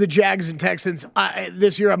swept the Jags and Texans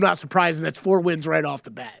this year, I'm not surprised, and that's 4 wins right off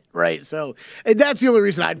the bat, right? So, and that's the only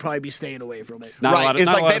reason I'd probably be staying away from it.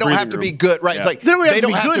 It's like they don't have to be good, right? Yeah. It's like they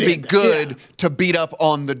don't have to be good to beat up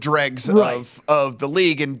on the dregs of the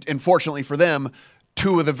league, and fortunately for them,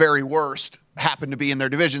 2 of the very worst happen to be in their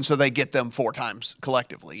division, so they get them 4 times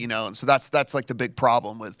collectively, and so that's like the big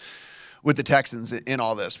problem with the Texans in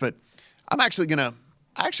all this. But I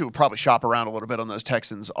actually would probably shop around a little bit on those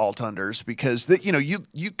Texans alt-unders, because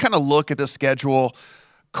you kind of look at the schedule: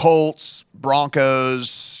 Colts,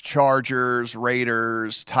 Broncos, Chargers,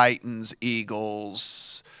 Raiders, Titans,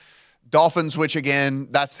 Eagles, Dolphins, which again,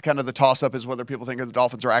 that's kind of the toss-up, is whether people think the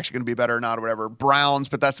Dolphins are actually going to be better or not or whatever. Browns,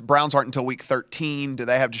 but Browns aren't until week 13. Do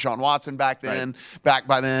they have Deshaun Watson back then? Right. Back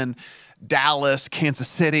by then. Dallas, Kansas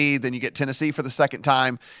City, then you get Tennessee for the second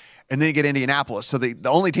time. And then you get Indianapolis. So the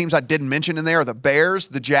only teams I didn't mention in there are the Bears,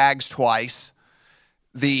 the Jags twice,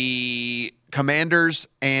 the Commanders,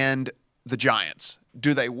 and the Giants.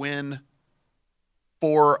 Do they win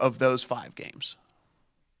 4 of those 5 games?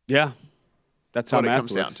 Yeah, that's what it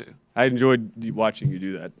comes down to. I enjoyed watching you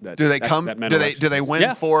do that. Do they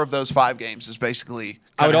win 4 of those 5 games? Is basically.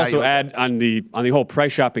 I would also add on the whole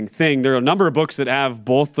price shopping thing. There are a number of books that have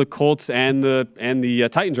both the Colts and the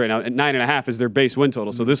Titans right now at 9.5 is their base win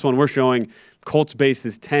total. So this one we're showing Colts base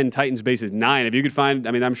is 10, Titans base is 9. If you could find,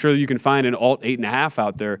 I'm sure you can find an alt 8.5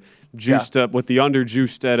 out there juiced up with the under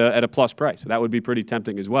juiced at a plus price. So that would be pretty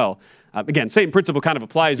tempting as well. Again, same principle kind of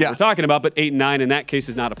applies that we're talking about, but 8 and 9 in that case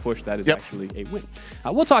is not a push. That is actually a win.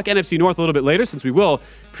 We'll talk NFC North a little bit later, since we will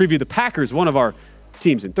preview the Packers, one of our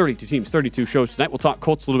teams in 32 teams, 32 shows tonight. We'll talk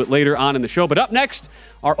Colts a little bit later on in the show. But up next,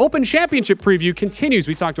 our Open Championship preview continues.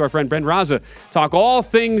 We talk to our friend Ben Raza, talk all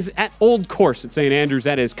things at Old Course at St. Andrews.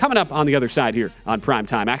 That is coming up on the other side here on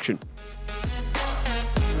Primetime Action.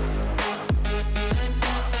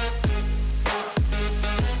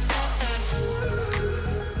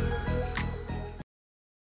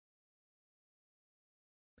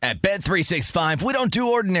 At Bet365, we don't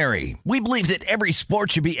do ordinary. We believe that every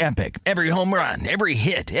sport should be epic. Every home run, every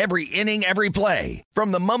hit, every inning, every play.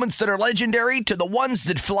 From the moments that are legendary to the ones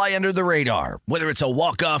that fly under the radar. Whether it's a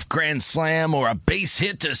walk-off grand slam or a base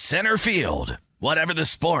hit to center field. Whatever the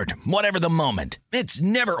sport, whatever the moment. It's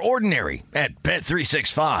never ordinary at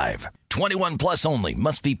Bet365. 21 plus only.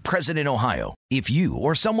 Must be present in Ohio. If you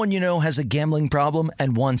or someone you know has a gambling problem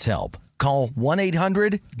and wants help, call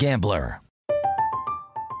 1-800-GAMBLER.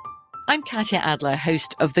 I'm Katya Adler,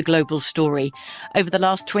 host of The Global Story. Over the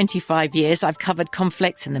last 25 years, I've covered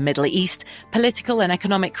conflicts in the Middle East, political and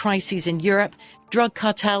economic crises in Europe, drug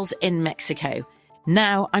cartels in Mexico.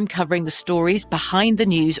 Now I'm covering the stories behind the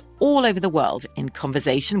news all over the world in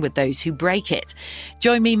conversation with those who break it.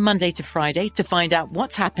 Join me Monday to Friday to find out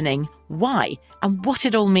what's happening, why, and what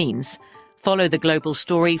it all means. Follow The Global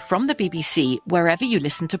Story from the BBC wherever you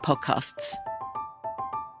listen to podcasts.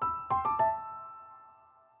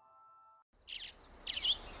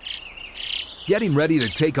 Getting ready to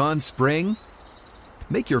take on spring?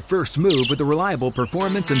 Make your first move with the reliable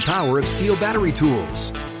performance and power of Steel battery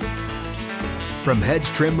tools. From hedge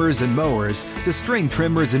trimmers and mowers to string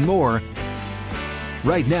trimmers and more,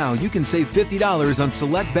 right now you can save $50 on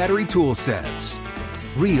select battery tool sets.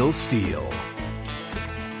 Real Steel.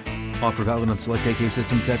 Offer valid on select AK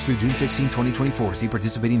system sets through June 16, 2024. See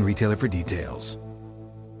participating retailer for details.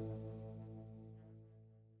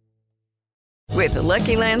 With the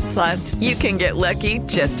Lucky Land Slots, you can get lucky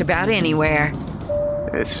just about anywhere.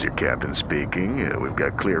 This is your captain speaking. We've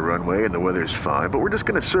got clear runway and the weather's fine, but we're just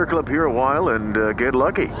going to circle up here a while and get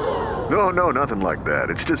lucky. No, nothing like that.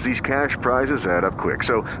 It's just these cash prizes add up quick.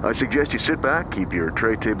 So I suggest you sit back, keep your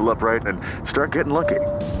tray table upright, and start getting lucky.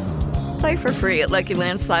 Play for free at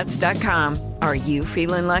LuckyLandSlots.com. Are you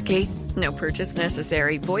feeling lucky? No purchase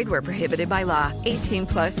necessary. Void where prohibited by law. 18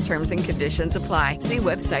 plus terms and conditions apply. See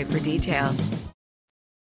website for details.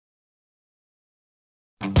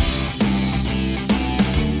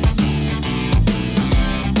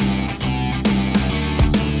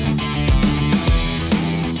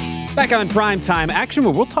 Back on primetime action,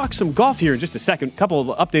 where we'll talk some golf here in just a second.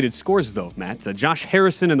 Couple of updated scores, though, Matt. Josh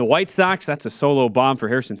Harrison and the White Sox. That's a solo bomb for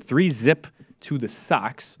Harrison. 3-zip to the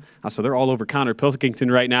Sox. So they're all over Connor Pilkington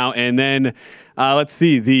right now. And then, let's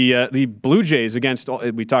see, the Blue Jays against,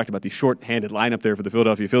 we talked about the short-handed lineup there for the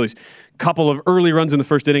Philadelphia Phillies. Couple of early runs in the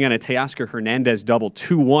first inning on a Teoscar Hernandez double,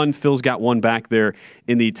 2-1. Phil's got one back there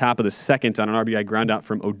in the top of the second on an RBI groundout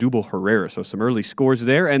from Odubel Herrera. So some early scores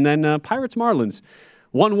there. And then Pirates-Marlins.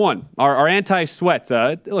 1-1. Our anti-sweat.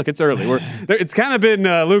 Look, it's early. It's kind of been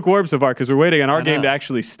lukewarm so far because we're waiting on our game to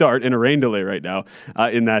actually start in a rain delay right now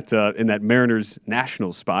in that Mariners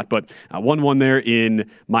Nationals spot. But 1-1 there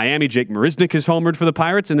in Miami. Jake Marisnick has homered for the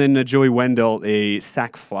Pirates, and then Joey Wendell a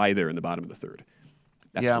sac fly there in the bottom of the third.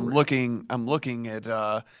 I'm looking at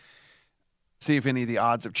see if any of the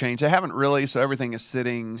odds have changed. They haven't really, so everything's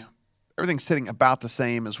sitting about the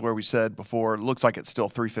same as where we said before. It looks like it's still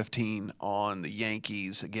 315 on the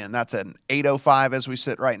Yankees. Again, that's at an 805 as we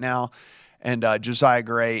sit right now. And Josiah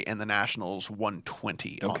Gray and the Nationals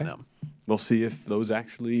 120 on them. We'll see if those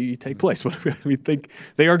actually take place. We think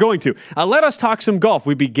they are going to. Let us talk some golf.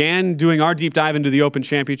 We began doing our deep dive into the Open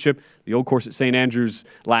Championship, the old course at St. Andrews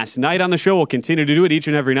last night on the show. We'll continue to do it each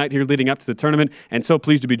and every night here leading up to the tournament. And so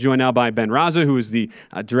pleased to be joined now by Ben Raza, who is the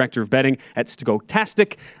director of betting at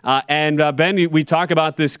Stokastic. Ben, we talk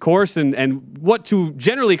about this course and what to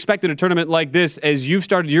generally expect at a tournament like this. As you've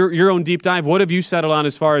started your own deep dive, what have you settled on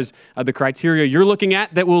as far as the criteria you're looking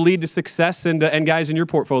at that will lead to success and guys in your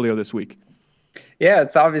portfolio this week? Yeah,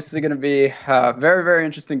 it's obviously going to be a very, very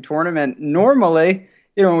interesting tournament. Normally,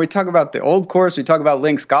 when we talk about the old course, we talk about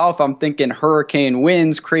links golf, I'm thinking hurricane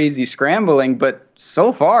winds, crazy scrambling, but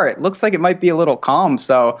so far it looks like it might be a little calm.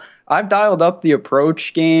 So I've dialed up the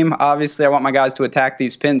approach game. Obviously, I want my guys to attack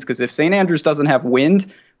these pins because if St. Andrews doesn't have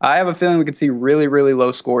wind, I have a feeling we could see really, really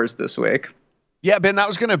low scores this week. Yeah, Ben, that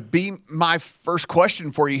was going to be my first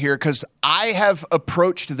question for you here because I have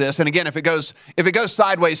approached this, and again, if it goes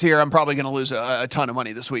sideways here, I'm probably going to lose a ton of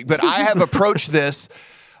money this week. But I have approached this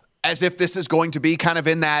as if this is going to be kind of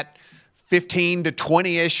in that 15 to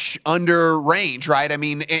 20-ish under range, right? I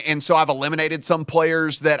mean, and so I've eliminated some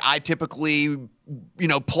players that I typically,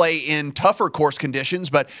 play in tougher course conditions,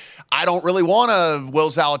 but I don't really want a Will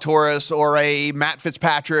Zalatoris or a Matt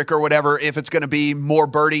Fitzpatrick or whatever if it's going to be more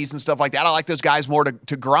birdies and stuff like that. I like those guys more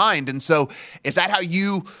to grind. And so is that how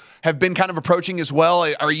you have been kind of approaching as well?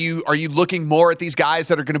 Are you looking more at these guys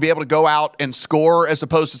that are going to be able to go out and score as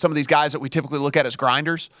opposed to some of these guys that we typically look at as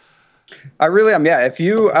grinders? I really am. Yeah. If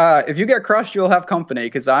you get crushed, you'll have company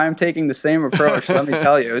because I'm taking the same approach. Let me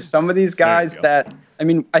tell you, some of these guys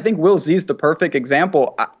I think Will Z's the perfect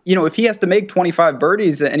example. If he has to make 25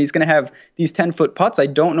 birdies and he's going to have these 10-foot putts, I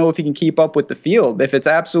don't know if he can keep up with the field. If it's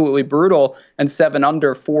absolutely brutal and 7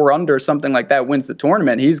 under, 4 under, something like that wins the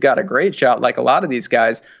tournament, he's got a great shot like a lot of these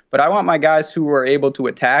guys. But I want my guys who are able to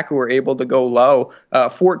attack, who are able to go low.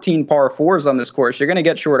 14 par 4s on this course. You're going to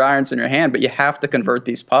get short irons in your hand, but you have to convert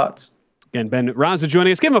these putts. Again, Ben Raza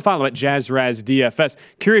joining us. Give him a follow at JazzRaz DFS.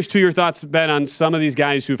 Curious to your thoughts, Ben, on some of these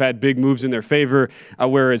guys who've had big moves in their favor,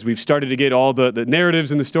 whereas we've started to get all the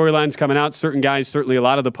narratives and the storylines coming out. Certain guys, certainly a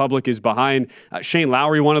lot of the public is behind. Shane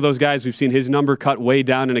Lowry, one of those guys. We've seen his number cut way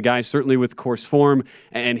down, and a guy certainly with course form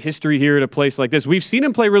and history here at a place like this. We've seen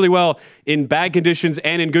him play really well in bad conditions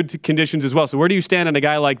and in good conditions as well. So where do you stand on a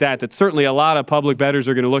guy like that certainly a lot of public bettors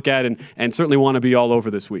are going to look at and certainly want to be all over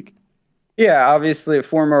this week? Yeah, obviously a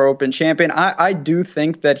former Open champion. I do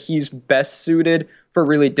think that he's best suited for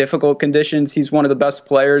really difficult conditions. He's one of the best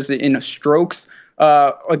players in strokes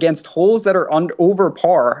against holes that are over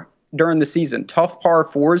par. during the seaon. Tough par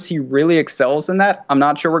fours, he really excels in that. I'm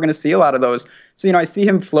not sure we're going to see a lot of those. So, I see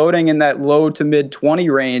him floating in that low to mid 20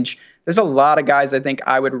 range. There's a lot of guys I think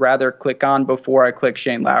I would rather click on before I click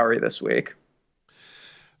Shane Lowry this week.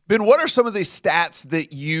 Ben, what are some of the stats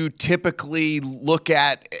that you typically look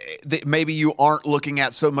at that maybe you aren't looking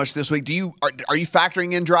at so much this week? Are you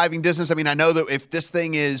factoring in driving distance? I mean, I know that if this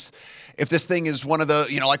thing is one of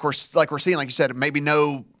the, like we're seeing, like you said, maybe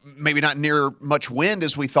not near much wind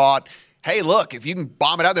as we thought. Hey, look, if you can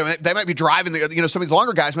bomb it out there, they might be driving some of these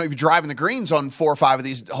longer guys might be driving the greens on 4 or 5 of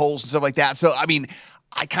these holes and stuff like that. So, I mean,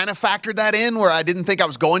 I kind of factored that in where I didn't think I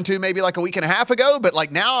was going to maybe like a week and a half ago, but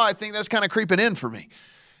like now I think that's kind of creeping in for me.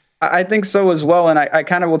 I think so as well, and I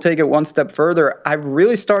kind of will take it one step further. I've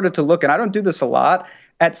really started to look, and I don't do this a lot,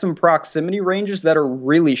 at some proximity ranges that are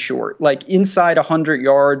really short, like inside 100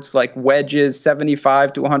 yards, like wedges,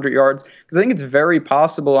 75 to 100 yards, because I think it's very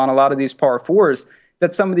possible on a lot of these par fours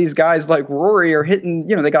that some of these guys like Rory are hitting,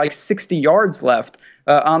 they got like 60 yards left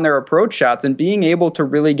on their approach shots, and being able to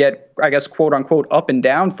really get, I guess, quote unquote, up and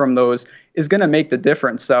down from those is going to make the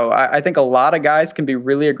difference. So I think a lot of guys can be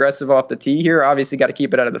really aggressive off the tee here. Obviously, got to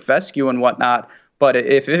keep it out of the fescue and whatnot. But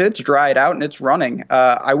if it's dried out and it's running,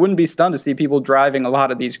 I wouldn't be stunned to see people driving a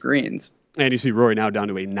lot of these greens. And you see Rory now down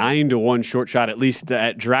to a 9-1 short shot, at least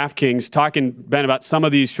at DraftKings. Talking, Ben, about some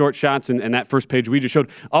of these short shots and that first page we just showed.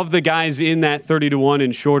 Of the guys in that 30-1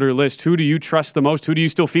 and shorter list, who do you trust the most? Who do you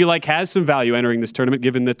still feel like has some value entering this tournament,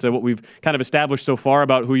 given that what we've kind of established so far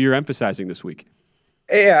about who you're emphasizing this week?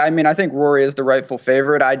 Yeah, I mean, I think Rory is the rightful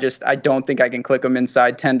favorite. I don't think I can click him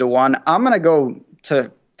inside 10-1. I'm going to go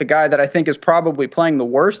to the guy that I think is probably playing the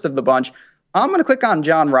worst of the bunch. I'm going to click on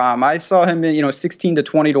Jon Rahm. I saw him in, 16 to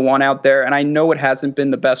 20-1 out there, and I know it hasn't been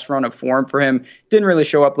the best run of form for him. Didn't really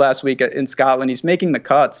show up last week in Scotland. He's making the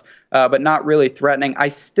cuts, but not really threatening. I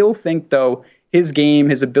still think, though, his game,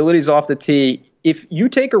 his abilities off the tee, if you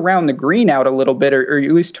take around the green out a little bit or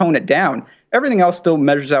at least tone it down, everything else still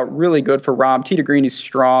measures out really good for Rahm. Tee to green, he's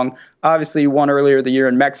strong. Obviously, he won earlier the year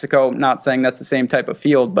in Mexico. Not saying that's the same type of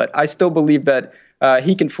field, but I still believe that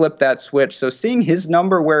he can flip that switch. So seeing his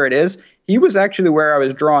number where it is, he was actually where I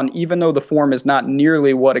was drawn, even though the form is not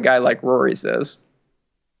nearly what a guy like Rory's is.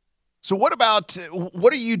 So what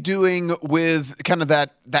are you doing with kind of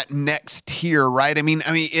that next tier, right? I mean,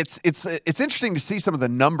 it's interesting to see some of the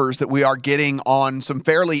numbers that we are getting on some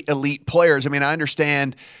fairly elite players. I mean, I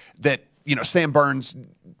understand that, Sam Burns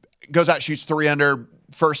goes out, shoots 3 under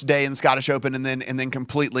first day in the Scottish Open and then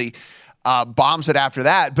completely bombs it after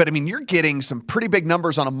that. But I mean, you're getting some pretty big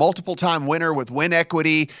numbers on a multiple time winner with win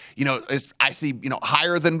equity. I see,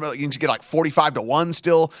 higher than you can get like 45-1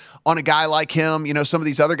 still on a guy like him. Some of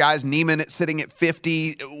these other guys, Neiman sitting at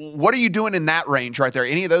 50. What are you doing in that range right there?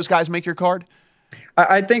 Any of those guys make your card?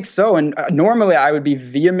 I think so. And normally I would be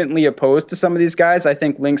vehemently opposed to some of these guys. I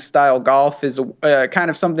think links style golf is kind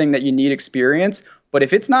of something that you need experience. But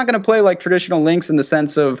if it's not going to play like traditional links in the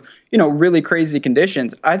sense of, really crazy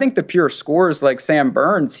conditions, I think the pure scores like Sam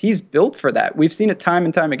Burns, he's built for that. We've seen it time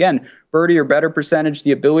and time again. Birdie or better percentage,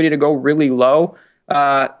 the ability to go really low.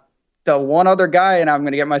 The one other guy, and I'm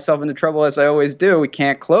going to get myself into trouble as I always do, we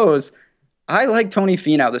can't close. I like Tony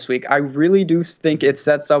Finau this week. I really do think it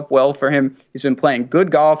sets up well for him. He's been playing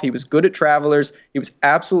good golf. He was good at Travelers. He was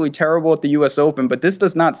absolutely terrible at the U.S. Open, but this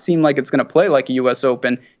does not seem like it's going to play like a U.S.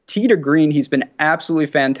 Open. Tee to green, he's been absolutely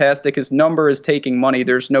fantastic. His number is taking money,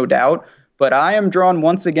 there's no doubt. But I am drawn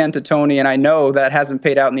once again to Tony, and I know that hasn't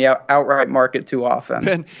paid out in the outright market too often.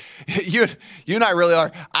 Ben, you and I really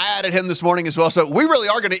are. I added him this morning as well, so we really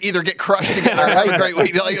are going to either get crushed together or have a great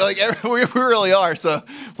week. We really are. So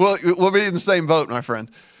we'll be in the same boat, my friend.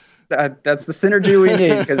 That's the synergy we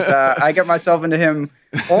need, because I get myself into him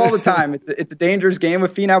all the time. It's a dangerous game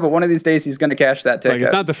with Finau, but one of these days he's going to cash that ticket.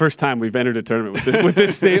 It's not the first time we've entered a tournament with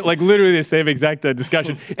this same, literally the same exact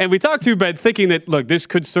discussion. And we talked to Ben thinking that, look, this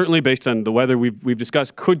could certainly, based on the weather we've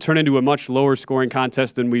discussed, could turn into a much lower scoring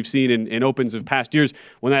contest than we've seen in Opens of past years.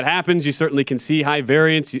 When that happens, you certainly can see high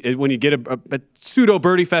variance. When you get a pseudo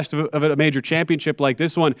birdie fest of a major championship like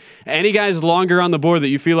this one, any guys longer on the board that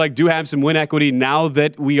you feel like do have some win equity now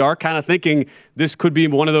that we are kind of thinking this could be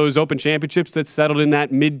one of those Open championships that's settled in that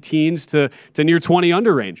mid-teens to near 20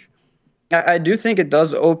 under range? I do think it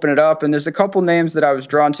does open it up, and there's a couple names that I was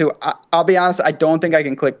drawn to. I'll be honest, I don't think I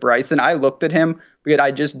can click Bryson. I looked at him, but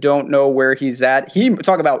I just don't know where he's at. He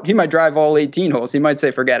might drive all 18 holes. He might say,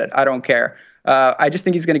 forget it, I don't care. I just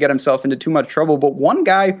think he's going to get himself into too much trouble. But one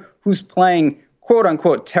guy who's playing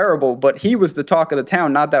quote-unquote terrible, but he was the talk of the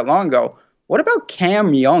town not that long ago, What about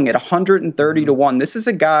Cam Young at 130 to 1? This is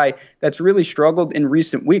a guy that's really struggled in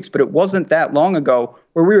recent weeks, but it wasn't that long ago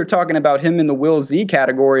where we were talking about him in the Will Z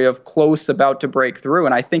category of close, about to break through.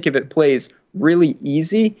 And I think if it plays really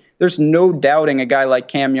easy, there's no doubting a guy like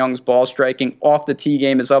Cam Young's ball striking off the tee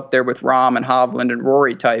game is up there with Rahm and Hovland and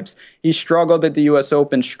Rory types. He struggled at the U.S.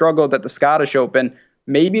 Open, struggled at the Scottish Open.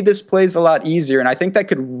 Maybe this plays a lot easier, and I think that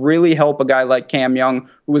could really help a guy like Cam Young,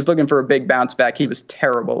 who was looking for a big bounce back. He was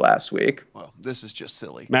terrible last week. Well, this is just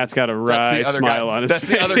silly. Matt's got a wry smile on his face.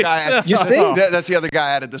 That's the other guy. You see? That's the other guy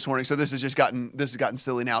added this morning. So this has gotten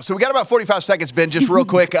silly now. So we got about 45 seconds, Ben. Just real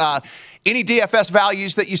quick, any DFS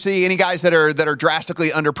values that you see? Any guys that are drastically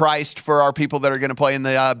underpriced for our people that are going to play in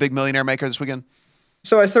the Big Millionaire Maker this weekend?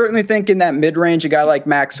 So I certainly think in that mid-range, a guy like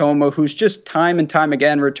Max Homa, who's just time and time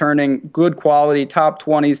again returning good quality, top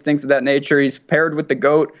 20s, things of that nature. He's paired with the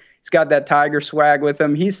GOAT. He's got that Tiger swag with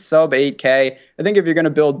him. He's sub 8K. I think if you're going to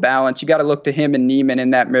build balance, you got to look to him and Neiman in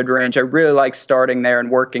that mid-range. I really like starting there and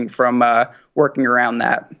working around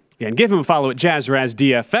that. Yeah, and give him a follow at JazzRaz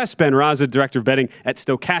DFS. Ben Raza, Director of Betting at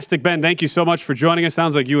Stokastic. Ben, thank you so much for joining us.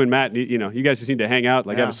 Sounds like you and Matt, you guys just need to hang out,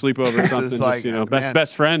 have a sleepover or something. Like, just,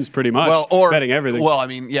 best friends pretty much. Well, or betting everything. Well, I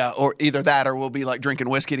mean, yeah, or either that, or we'll be like drinking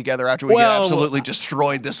whiskey together after we get absolutely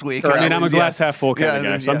destroyed this week. I mean, I'm a glass half full kind of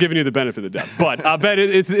guy, so I'm giving you the benefit of the doubt. But Ben,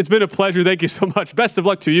 it's been a pleasure. Thank you so much. Best of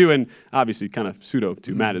luck to you, and obviously kind of pseudo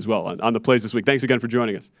to Matt as well on the plays this week. Thanks again for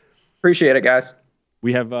joining us. Appreciate it, guys.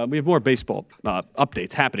 We have more baseball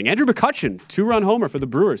updates happening. Andrew McCutchen, 2-run homer for the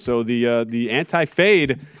Brewers. So the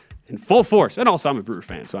anti-fade in full force. And also, I'm a Brewer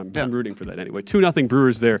fan, so I'm rooting for that anyway. 2-0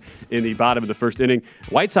 Brewers there in the bottom of the first inning.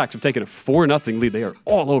 White Sox have taken a 4-0 lead. They are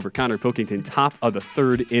all over Connor Pilkington, top of the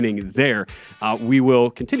third inning there. We will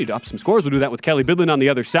continue to up some scores. We'll do that with Kelly Bidlin on the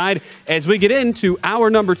other side as we get into hour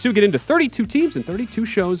number 2, get into 32 teams and 32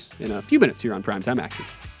 shows in a few minutes here on Primetime Action.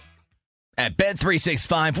 At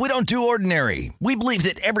Bet365, we don't do ordinary. We believe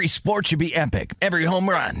that every sport should be epic. Every home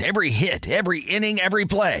run, every hit, every inning, every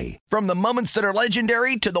play. From the moments that are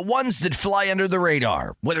legendary to the ones that fly under the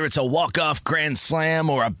radar. Whether it's a walk-off grand slam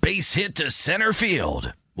or a base hit to center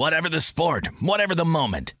field. Whatever the sport, whatever the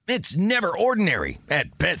moment. It's never ordinary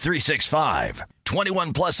at Bet365.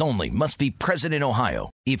 21 plus only. Must be present in Ohio.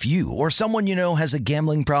 If you or someone you know has a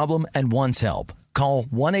gambling problem and wants help, call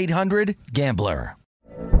 1-800-GAMBLER.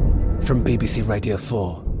 From BBC Radio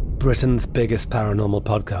 4, Britain's biggest paranormal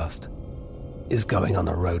podcast is going on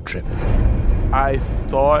a road trip. I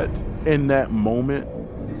thought in that moment,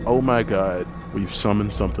 oh my God, we've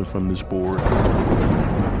summoned something from this board.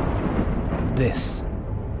 This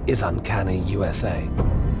is Uncanny USA.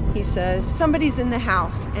 He says, somebody's in the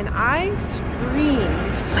house, and I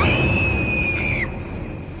screamed.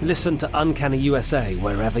 Listen to Uncanny USA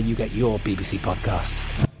wherever you get your BBC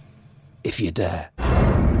podcasts, if you dare.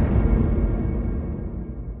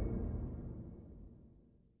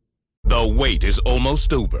 The wait is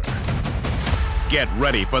almost over. Get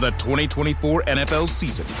ready for the 2024 NFL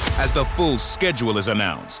season as the full schedule is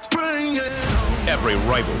announced. Every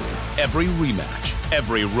rivalry, every rematch,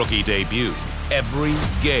 every rookie debut, every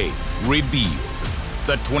game revealed.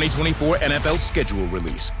 The 2024 NFL schedule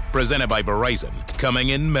release, presented by Verizon, coming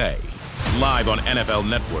in May. Live on NFL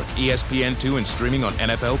Network, ESPN2, and streaming on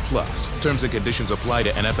NFL Plus. Terms and conditions apply to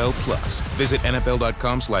NFL Plus. Visit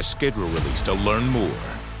NFL.com/schedule release to learn more.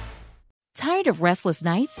 Tired of restless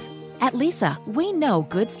nights? At Leesa, we know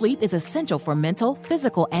good sleep is essential for mental,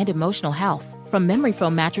 physical, and emotional health. From memory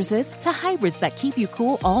foam mattresses to hybrids that keep you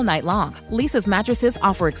cool all night long, Leesa's mattresses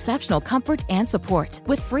offer exceptional comfort and support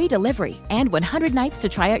with free delivery and 100 nights to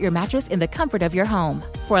try out your mattress in the comfort of your home.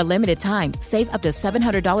 For a limited time, save up to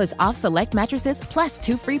 $700 off select mattresses plus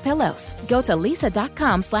 2 free pillows. Go to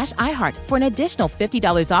leesa.com/iHeart for an additional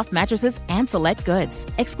 $50 off mattresses and select goods.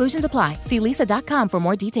 Exclusions apply. See leesa.com for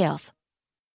more details.